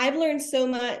 I've learned so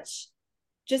much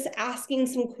just asking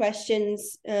some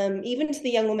questions, even to the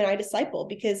young women I disciple,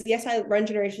 because yes, I run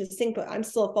Generation Sync, but I'm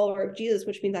still a follower of Jesus,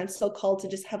 which means I'm still called to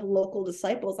just have local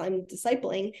disciples I'm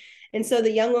discipling. And so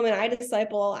the young women I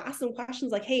disciple, I'll ask them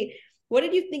questions like, hey, what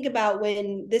did you think about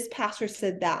when this pastor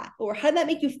said that? Or how did that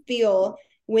make you feel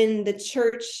when the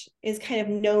church is kind of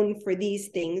known for these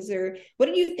things? Or what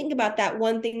did you think about that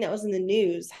one thing that was in the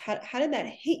news? How did that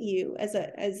hit you as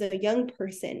a young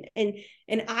person? And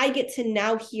I get to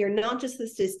now hear not just the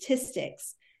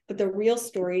statistics, but the real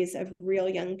stories of real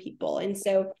young people. And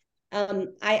so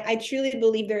I truly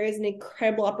believe there is an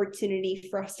incredible opportunity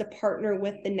for us to partner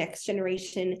with the next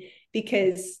generation,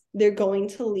 because they're going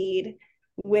to lead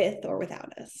with or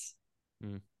without us.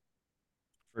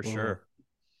 For sure.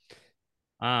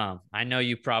 I know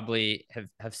you probably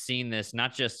have seen this,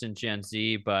 not just in Gen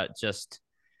Z, but just,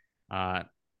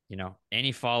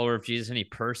 any follower of Jesus, any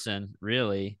person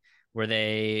really, where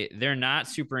they're not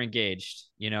super engaged.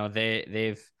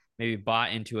 They've maybe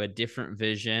bought into a different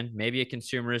vision, maybe a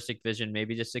consumeristic vision,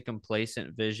 maybe just a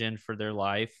complacent vision for their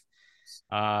life.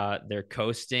 They're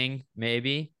coasting,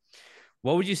 maybe.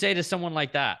 What would you say to someone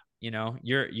like that?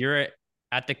 You're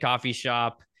at the coffee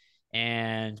shop,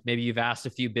 and maybe you've asked a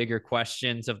few bigger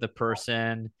questions of the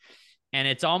person, and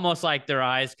it's almost like their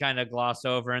eyes kind of gloss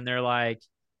over and they're like,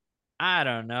 I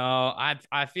don't know.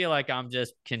 I feel like I'm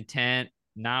just content,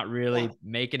 not really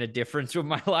making a difference with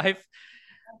my life.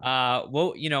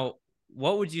 What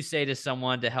would you say to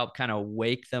someone to help kind of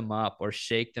wake them up or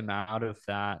shake them out of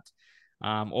that?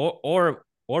 Or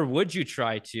would you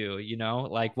try to,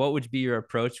 like, what would be your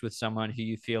approach with someone who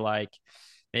you feel like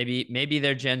maybe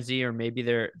they're Gen Z, or maybe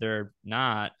they're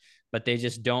not, but they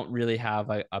just don't really have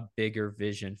a bigger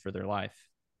vision for their life?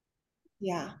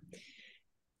 Yeah.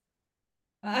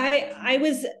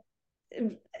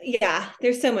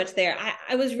 There's so much there.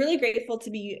 I was really grateful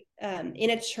to be in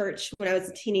a church when I was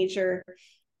a teenager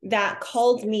that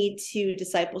called me to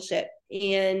discipleship.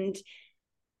 And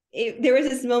there was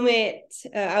this moment,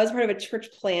 I was part of a church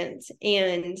plant,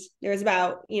 and there was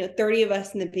about 30 of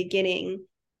us in the beginning,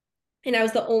 and I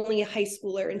was the only high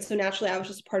schooler, and so naturally I was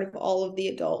just part of all of the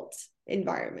adult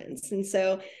environments. And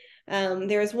so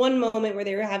there was one moment where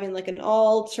they were having like an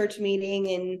all church meeting,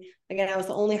 and again, I was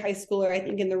the only high schooler, I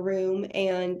think, in the room,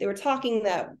 and they were talking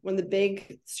that one of the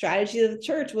big strategies of the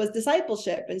church was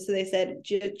discipleship. And so they said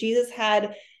Jesus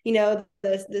had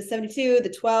the 72,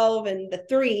 the 12, and the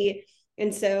 3,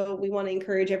 and so we want to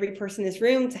encourage every person in this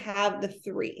room to have the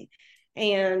 3.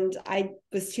 And I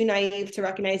was too naive to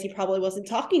recognize he probably wasn't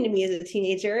talking to me as a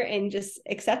teenager, and just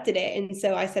accepted it. And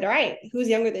so I said, all right, who's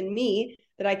younger than me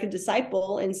that I could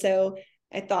disciple? And so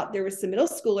I thought there were some middle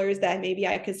schoolers that maybe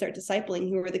I could start discipling,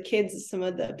 who were the kids of some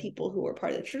of the people who were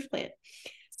part of the church plant.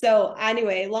 So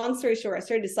anyway, long story short, I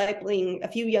started discipling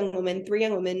a few young women, 3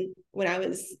 young women, when I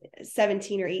was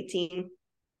 17 or 18.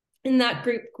 And that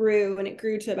group grew, and it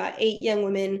grew to about 8 young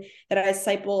women that I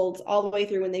discipled all the way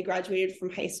through when they graduated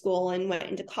from high school and went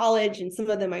into college. And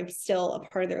some of them I'm still a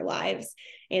part of their lives.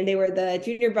 And they were the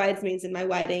junior bridesmaids in my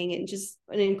wedding, and just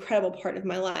an incredible part of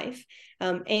my life.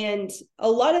 And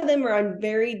a lot of them are on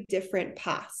very different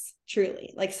paths,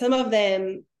 truly. Like, some of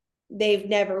them, they've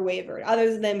never wavered.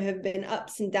 Others of them have been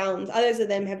ups and downs. Others of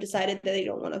them have decided that they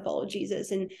don't want to follow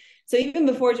Jesus. And so even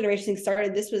before Generation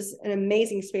started, this was an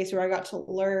amazing space where I got to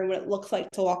learn what it looks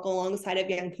like to walk alongside of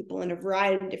young people in a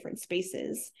variety of different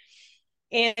spaces.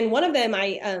 And one of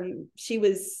them, she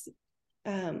was,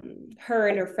 her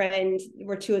and her friend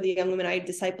were 2 of the young women I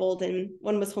discipled, and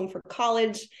one was home for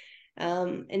college.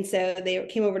 And so they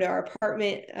came over to our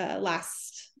apartment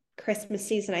last Christmas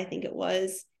season, I think it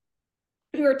was.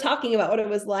 We were talking about what it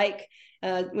was like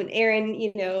when Aaron,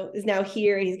 is now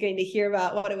here, and he's going to hear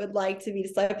about what it would like to be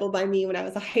discipled by me when I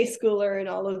was a high schooler and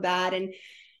all of that. And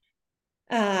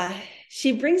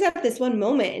she brings up this one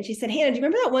moment, and she said, Hannah, do you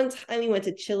remember that one time we went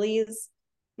to Chili's?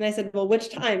 And I said, well,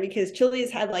 which time? Because Chili's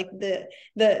had like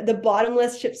the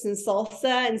bottomless chips and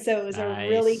salsa. And so it was a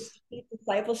really cheap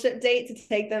discipleship date to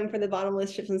take them for the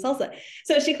bottomless chips and salsa.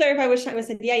 So she clarified which time. I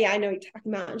said, yeah, I know what you're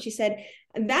talking about. And she said,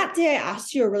 that day I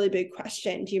asked you a really big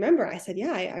question. Do you remember? I said,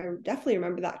 yeah, I definitely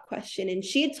remember that question. And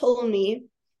she had told me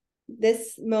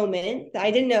this moment that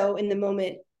I didn't know in the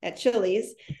moment at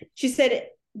Chili's. She said,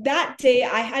 that day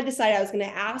I had decided I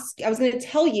was going to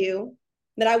tell you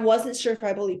that I wasn't sure if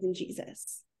I believed in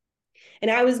Jesus. And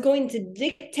I was going to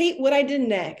dictate what I did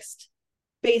next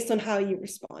based on how you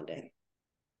responded.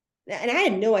 And I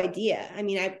had no idea. I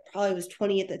mean, I probably was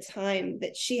 20 at the time,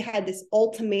 that she had this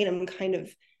ultimatum kind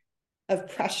of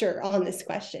pressure on this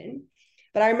question.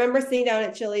 But I remember sitting down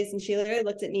at Chili's, and she literally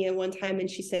looked at me at one time and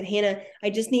she said, Hannah, I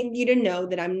just need you to know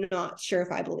that I'm not sure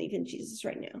if I believe in Jesus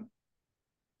right now.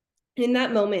 And in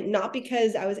that moment, not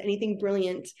because I was anything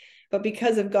brilliant, but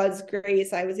because of God's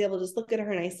grace, I was able to just look at her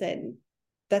and I said,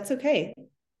 that's okay.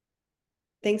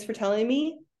 Thanks for telling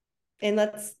me. And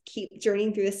let's keep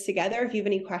journeying through this together. If you have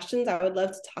any questions, I would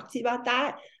love to talk to you about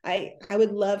that. I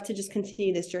would love to just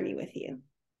continue this journey with you.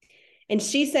 And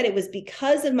she said it was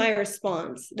because of my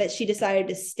response that she decided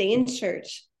to stay in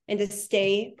church and to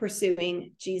stay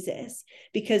pursuing Jesus,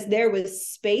 because there was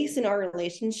space in our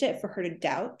relationship for her to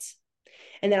doubt,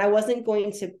 and that I wasn't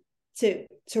going to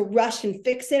rush and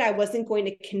fix it. I wasn't going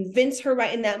to convince her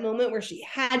right in that moment where she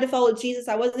had to follow Jesus.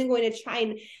 I wasn't going to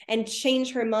try and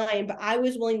change her mind, but I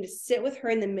was willing to sit with her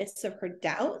in the midst of her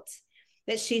doubt,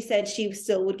 that she said she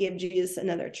still would give Jesus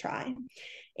another try.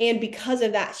 And because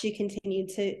of that, she continued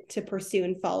to pursue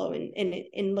and follow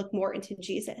and look more into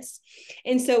Jesus.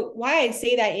 And so why I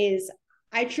say that is,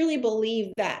 I truly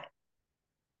believe that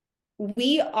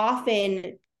we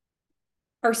often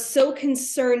are so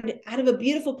concerned out of a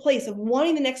beautiful place of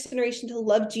wanting the next generation to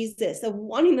love Jesus, of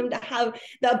wanting them to have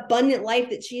the abundant life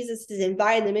that Jesus has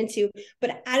invited them into.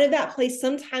 But out of that place,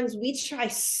 sometimes we try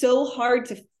so hard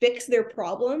to fix their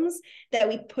problems that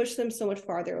we push them so much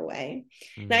farther away.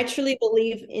 And I truly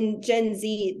believe in Gen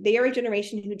Z, they are a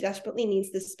generation who desperately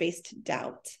needs this space to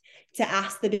doubt, to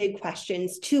ask the big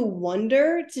questions, to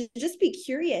wonder, to just be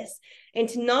curious, and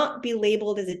to not be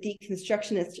labeled as a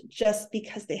deconstructionist just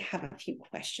because they have a few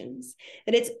questions,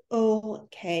 that it's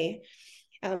okay.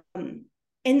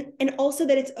 And also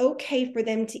that it's okay for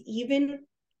them to even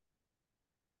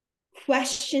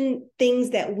question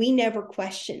things that we never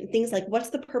question. Things like, what's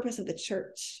the purpose of the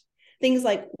church? Things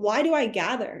like, why do I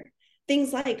gather?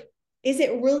 Things like, is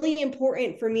it really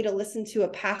important for me to listen to a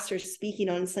pastor speaking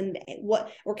on Sunday?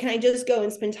 Or can I just go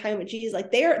and spend time with Jesus?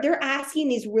 Like, they're asking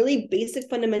these really basic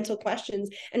fundamental questions.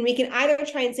 And we can either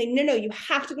try and say, no, you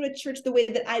have to go to church the way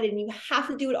that I did, and you have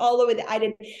to do it all the way that I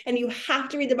did, and you have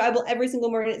to read the Bible every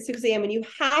single morning at 6 a.m. and you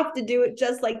have to do it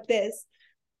just like this.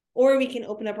 or we can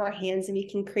open up our hands and we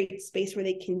can create space where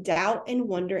they can doubt and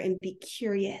wonder and be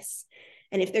curious.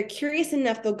 And if they're curious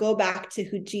enough, they'll go back to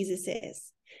who Jesus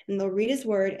is, and they'll read his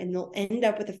word, and they'll end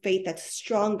up with a faith that's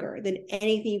stronger than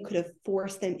anything you could have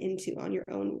forced them into on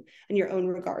your own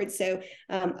regard. So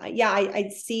I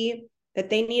see that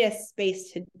they need a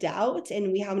space to doubt,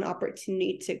 and we have an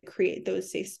opportunity to create those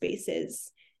safe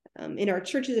spaces in our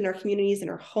churches, in our communities, in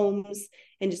our homes,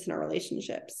 and just in our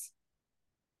relationships.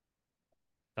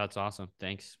 That's awesome.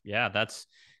 Thanks. Yeah,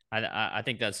 I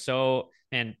think that's so,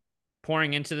 and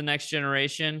pouring into the next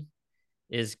generation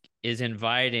is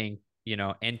inviting,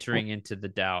 entering into the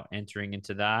doubt, entering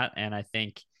into that. And I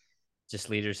think just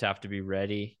leaders have to be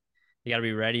ready. You got to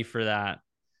be ready for that.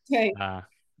 Okay.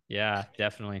 Yeah,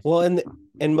 definitely. Well,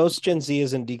 and most Gen Z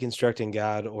isn't deconstructing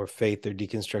God or faith, they're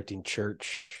deconstructing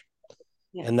church.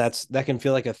 Yes. And that can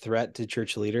feel like a threat to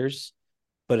church leaders,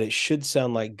 but it should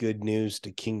sound like good news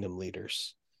to kingdom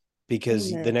leaders,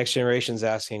 because the next generation is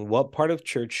asking, what part of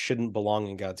church shouldn't belong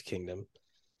in God's kingdom,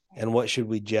 and what should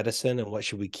we jettison and what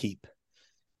should we keep?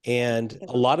 And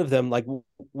a lot of them, like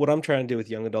what I'm trying to do with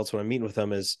young adults when I'm meeting with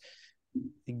them, is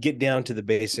get down to the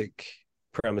basic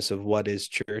premise of what is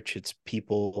church. It's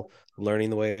people learning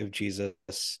the way of Jesus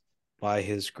by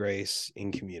his grace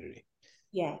in community.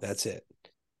 Yes. That's it.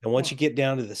 And once you get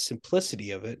down to the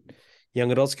simplicity of it,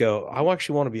 young adults go, I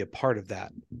actually want to be a part of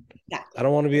that. Yeah. I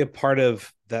don't want to be a part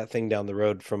of that thing down the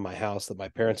road from my house that my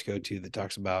parents go to that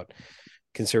talks about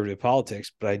conservative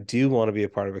politics, but I do want to be a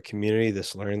part of a community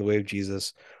that's learning the way of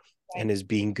Jesus and is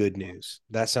being good news.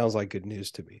 That sounds like good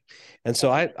news to me. And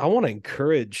so I want to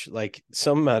encourage like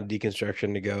some amount of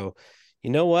deconstruction to go, you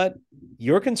know what?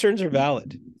 Your concerns are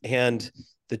valid, and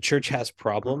the church has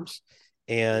problems,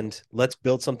 and let's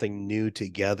build something new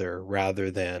together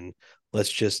rather than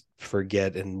let's just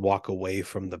forget and walk away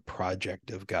from the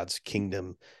project of God's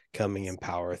kingdom coming in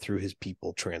power through his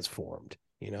people transformed,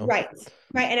 Right.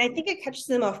 And I think it catches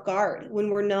them off guard when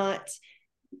we're not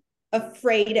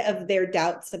afraid of their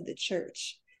doubts of the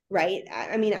church. Right.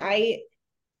 I mean,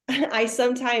 I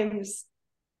sometimes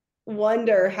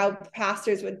wonder how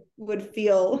pastors would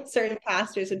feel, certain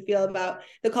pastors would feel about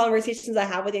the conversations I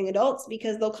have with young adults,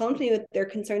 because they'll come to me with their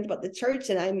concerns about the church,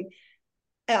 and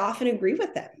I often agree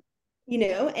with them,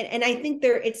 and I think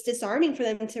it's disarming for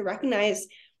them to recognize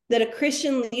that a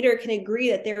Christian leader can agree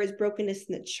that there is brokenness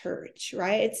in the church,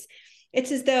 right?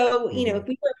 It's as though, if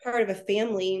we were part of a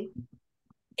family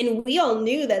and we all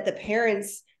knew that the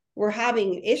parents were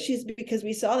having issues because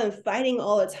we saw them fighting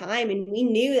all the time, and we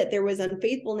knew that there was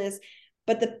unfaithfulness,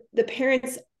 but the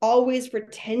parents always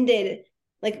pretended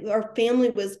like our family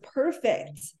was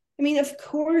perfect. I mean, of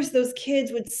course, those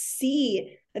kids would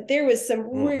see that there was some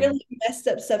really messed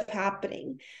up stuff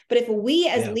happening. But if we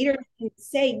as leaders can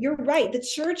say, you're right, the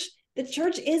church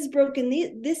is broken.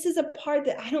 This is a part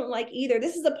that I don't like either.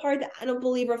 This is a part that I don't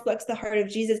believe reflects the heart of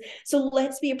Jesus. So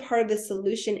let's be a part of the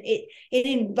solution. It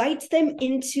invites them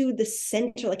into the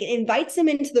center, like it invites them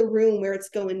into the room where it's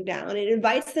going down. It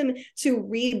invites them to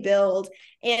rebuild.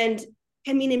 And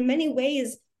I mean, in many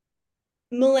ways,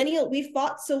 we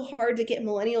fought so hard to get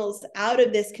millennials out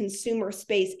of this consumer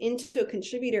space into a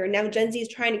contributor. And now Gen Z is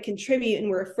trying to contribute, and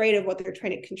we're afraid of what they're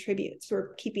trying to contribute. So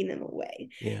we're keeping them away.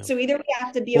 Yeah. So either we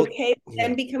have to be okay with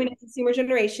them becoming a consumer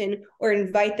generation, or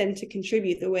invite them to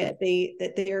contribute the way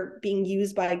that they're being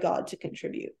used by God to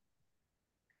contribute.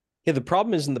 Yeah. The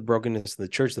problem isn't the brokenness of the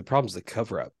church. The problem is the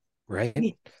cover up, right?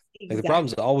 Exactly. Like the problem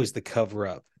is always the cover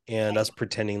up and us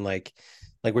pretending like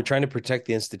we're trying to protect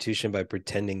the institution by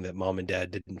pretending that mom and dad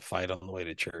didn't fight on the way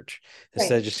to church,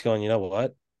 instead of just going, you know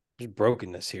what, there's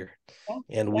brokenness here,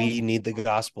 and we need the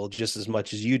gospel just as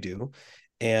much as you do.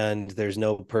 And there's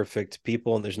no perfect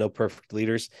people, and there's no perfect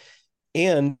leaders.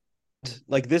 And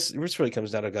like this really comes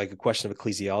down to like a question of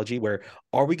ecclesiology, where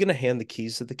are we going to hand the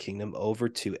keys of the kingdom over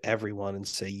to everyone and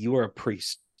say, you are a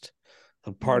priest,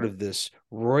 a part of this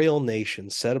royal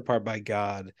nation set apart by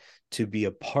God to be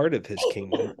a part of his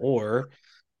kingdom? Or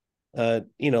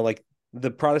like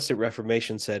the Protestant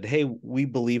Reformation said, hey, we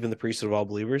believe in the priesthood of all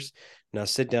believers. Now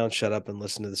sit down, shut up, and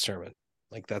listen to the sermon.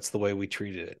 Like that's the way we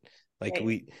treated it. Like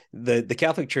the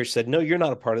Catholic Church said, no, you're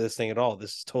not a part of this thing at all.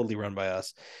 This is totally run by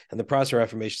us. And the Protestant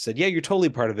Reformation said, yeah, you're totally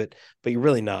part of it, but you're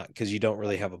really not, because you don't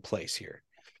really have a place here.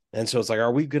 And so it's like,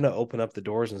 are we going to open up the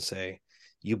doors and say,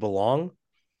 you belong?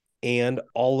 And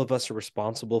all of us are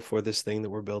responsible for this thing that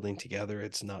we're building together.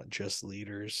 It's not just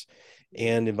leaders.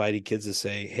 And inviting kids to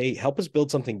say, hey, help us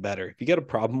build something better. If you got a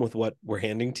problem with what we're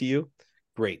handing to you,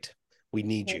 great. We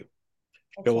need you.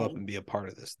 Go up and be a part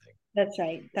of this thing. That's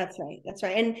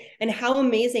right. And how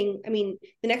amazing. I mean,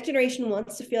 the next generation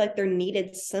wants to feel like they're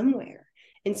needed somewhere.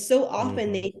 And so often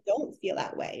Mhm. they don't feel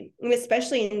that way. And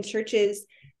especially in churches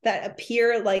that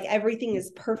appear like everything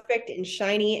is perfect and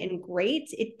shiny and great,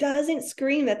 it doesn't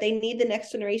scream that they need the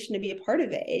next generation to be a part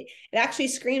of it. It actually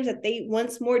screams that they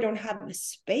once more don't have the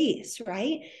space,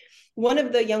 right? One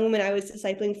of the young women I was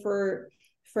discipling for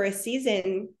a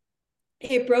season,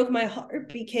 it broke my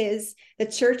heart because the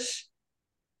church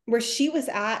where she was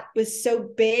at was so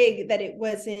big that it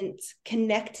wasn't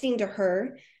connecting to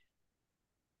her.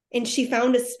 And she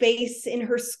found a space in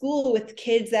her school with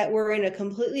kids that were in a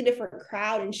completely different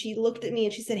crowd. And she looked at me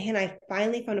and she said, Hannah, I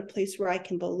finally found a place where I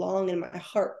can belong. And my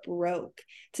heart broke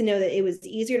to know that it was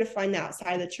easier to find that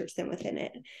outside of the church than within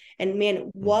it. And man,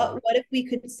 what if we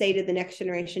could say to the next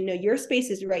generation, no, your space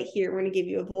is right here. We're going to give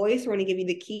you a voice. We're going to give you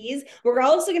the keys. We're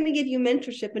also going to give you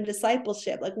mentorship and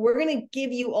discipleship. Like, we're going to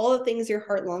give you all the things your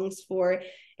heart longs for.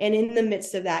 And in the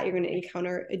midst of that, you're going to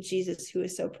encounter a Jesus who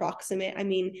is so proximate. I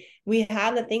mean, we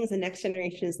have the things the next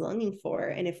generation is longing for.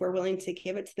 And if we're willing to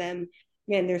give it to them,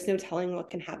 man, there's no telling what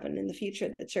can happen in the future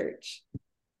of the church.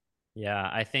 Yeah,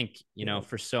 I think,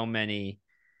 for so many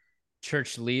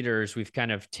church leaders, we've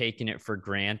kind of taken it for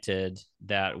granted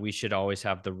that we should always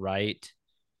have the right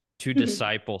to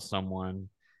disciple someone,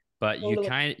 but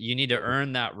you need to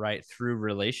earn that right through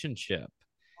relationship,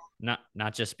 not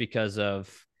just because of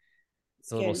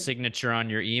the little signature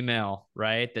on your email,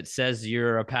 right? That says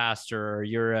you're a pastor or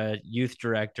you're a youth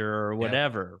director or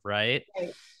whatever, right?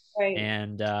 Right.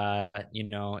 And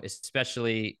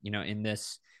especially, in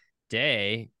this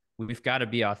day, we've got to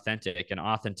be authentic, and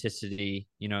authenticity,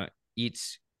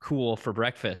 eats cool for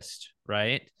breakfast,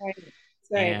 right?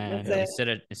 And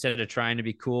instead of trying to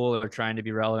be cool or trying to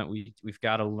be relevant, we've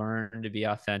got to learn to be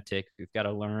authentic. We've got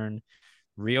to learn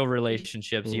real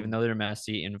relationships, even though they're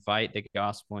messy. Invite the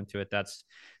gospel into it. There's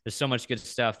so much good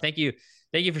stuff. Thank you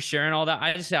for sharing all that.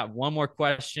 I just have one more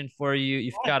question for you.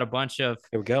 You've got a bunch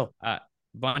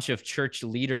of church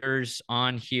leaders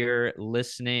on here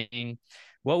listening.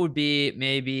 What would be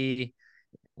maybe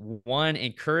one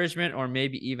encouragement or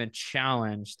maybe even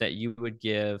challenge that you would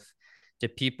give to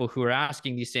people who are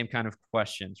asking these same kind of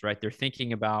questions, right? They're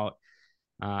thinking about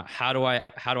how do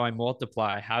I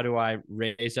multiply? How do I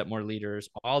raise up more leaders?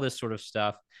 All this sort of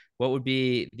stuff. What would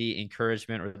be the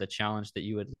encouragement or the challenge that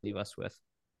you would leave us with?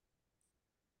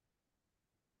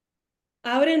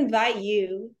 I would invite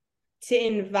you to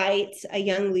invite a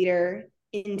young leader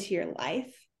into your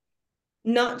life,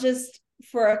 not just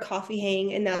for a coffee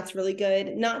hang, and that's really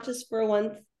good, not just for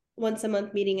a once a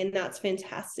month meeting, and that's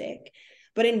fantastic,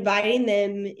 but inviting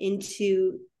them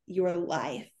into your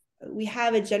life. We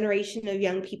have a generation of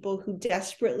young people who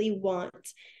desperately want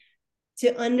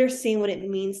to understand what it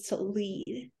means to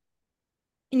lead.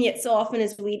 And yet so often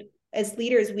as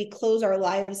leaders, we close our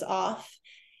lives off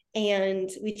and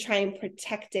we try and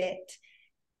protect it.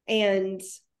 And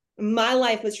my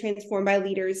life was transformed by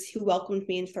leaders who welcomed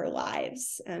me into their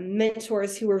lives,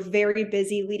 mentors who were very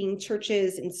busy leading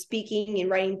churches and speaking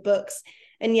and writing books,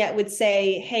 and yet would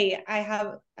say, hey,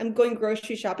 I'm going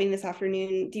grocery shopping this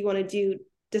afternoon. Do you want to do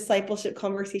discipleship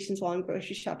conversations while I'm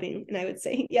grocery shopping? And I would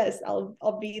say, yes,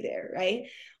 I'll be there, right?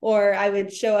 Or I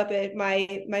would show up at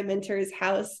my mentor's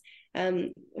house,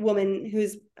 woman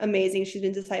who's amazing. She's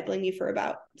been discipling me for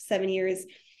about 7 years,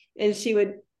 and she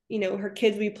would, her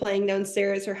kids would be playing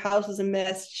downstairs. Her house was a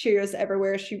mess, Cheerios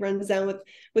everywhere. She runs down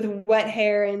with wet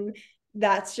hair, and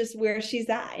that's just where she's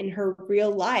at in her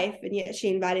real life. And yet she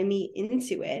invited me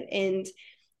into it. And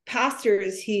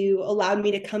pastors who allowed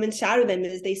me to come and shadow them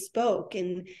as they spoke,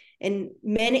 and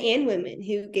men and women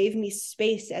who gave me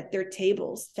space at their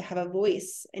tables to have a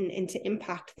voice and to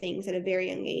impact things at a very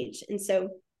young age. And so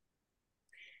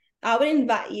I would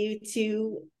invite you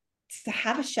to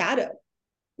have a shadow,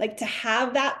 like to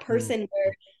have that person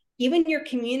where even your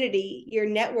community, your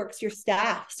networks, your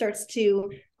staff starts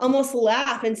to almost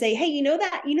laugh and say, hey,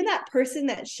 that person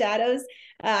that shadows.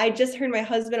 I just heard my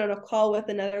husband on a call with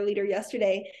another leader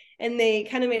yesterday, and they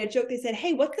kind of made a joke. They said,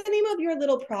 hey, what's the name of your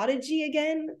little prodigy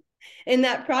again? And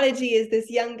that prodigy is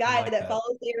this young guy that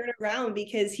follows Aaron around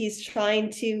because he's trying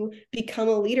to become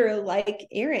a leader like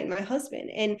Aaron, my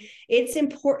husband. And it's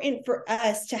important for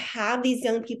us to have these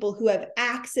young people who have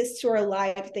access to our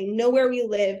lives. They know where we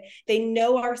live. They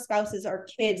know our spouses, our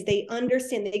kids. They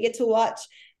understand. They get to watch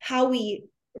how we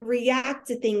react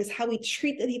to things, how we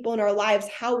treat the people in our lives,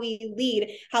 how we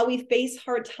lead, how we face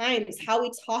hard times, how we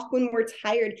talk when we're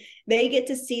tired. They get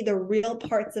to see the real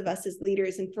parts of us as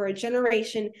leaders. And for a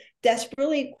generation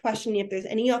desperately questioning if there's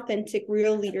any authentic,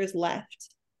 real leaders left,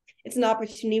 it's an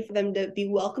opportunity for them to be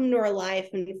welcomed to our life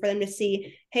and for them to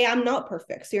see, hey, I'm not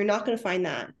perfect, so you're not going to find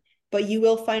that. but you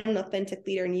will find an authentic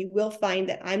leader, and you will find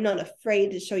that I'm not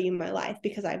afraid to show you my life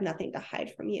because I have nothing to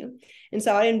hide from you. And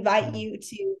so I invite you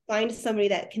to find somebody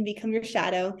that can become your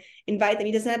shadow. Invite them.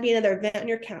 It doesn't have to be another event on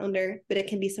your calendar, but it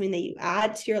can be something that you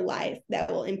add to your life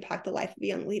that will impact the life of a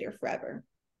young leader forever.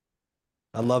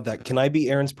 I love that. Can I be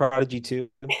Aaron's prodigy too?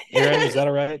 Aaron, is that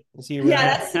all right? Is he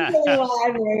Yeah, that's really why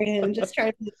I married him. Just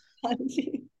trying to be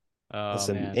prodigy.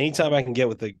 Listen, man. anytime I can get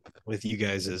with you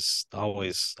guys is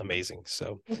always amazing.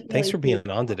 So thanks for being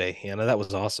on today, Hannah. That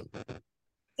was awesome.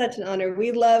 Such an honor.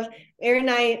 Aaron and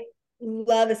I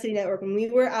love the City Network. When we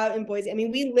were out in Boise, I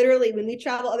mean, we literally, when we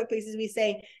travel other places, we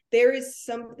say, there is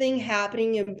something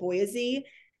happening in Boise.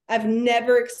 I've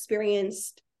never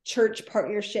experienced church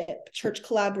partnership, church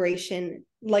collaboration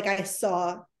like I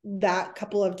saw that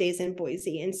couple of days in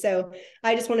Boise. And so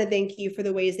I just want to thank you for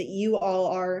the ways that you all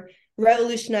are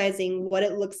revolutionizing what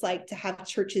it looks like to have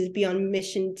churches be on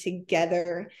mission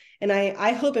together. And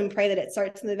I hope and pray that it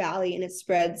starts in the Valley and it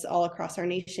spreads all across our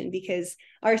nation, because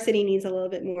our city needs a little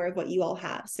bit more of what you all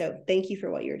have. So thank you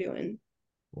for what you're doing.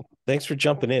 Well, thanks for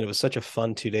jumping in. It was such a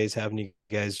fun 2 days having you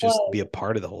guys just be a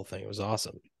part of the whole thing. It was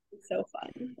awesome. So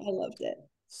fun. I loved it.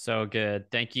 So good.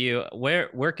 Thank you.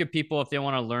 Where could people, if they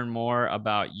want to learn more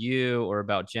about you or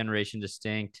about Generation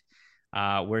Distinct,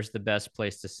 where's the best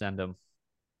place to send them?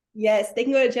 Yes, they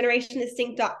can go to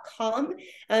generationdistinct.com.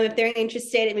 If they're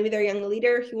interested, maybe they're a young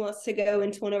leader who wants to go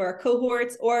into one of our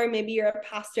cohorts, or maybe you're a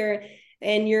pastor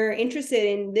and you're interested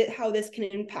in how this can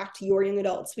impact your young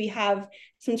adults. We have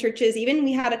some churches,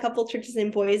 we had a couple churches in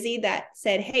Boise that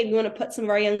said, hey, we want to put some of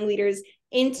our young leaders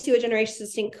into a Generation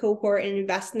Distinct cohort and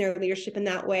invest in their leadership in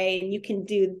that way. And you can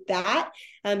do that.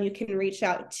 You can reach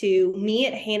out to me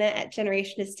at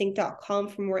hannah@generationdistinct.com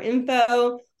for more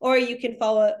info, or you can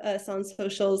follow us on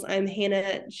socials. I'm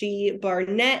Hannah G.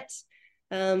 Barnett,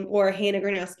 or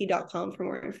hannahgronowski.com for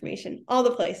more information. All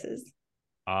the places.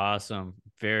 Awesome.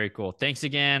 Very cool. Thanks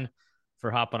again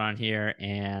for hopping on here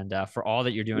and for all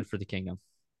that you're doing for the kingdom.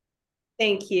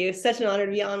 Thank you. Such an honor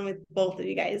to be on with both of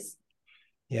you guys.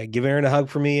 Yeah, give Aaron a hug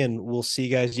for me, and we'll see you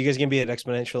guys. You guys gonna be at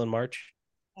Exponential in March?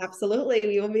 Absolutely.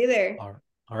 We will be there. All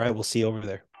right. We'll see you over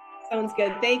there. Sounds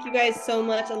good. Thank you guys so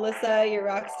much. Alyssa, you're a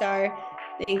rock star.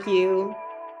 Thank you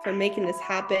for making this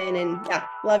happen. And yeah,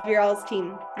 love your all's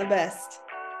team. The best.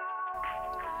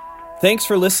 Thanks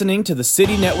for listening to the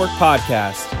City Network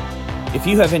podcast. If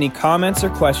you have any comments or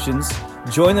questions,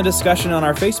 join the discussion on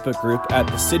our Facebook group at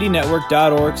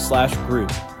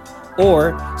thecitynetwork.org/group,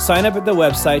 or sign up at the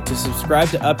website to subscribe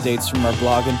to updates from our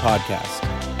blog and podcast.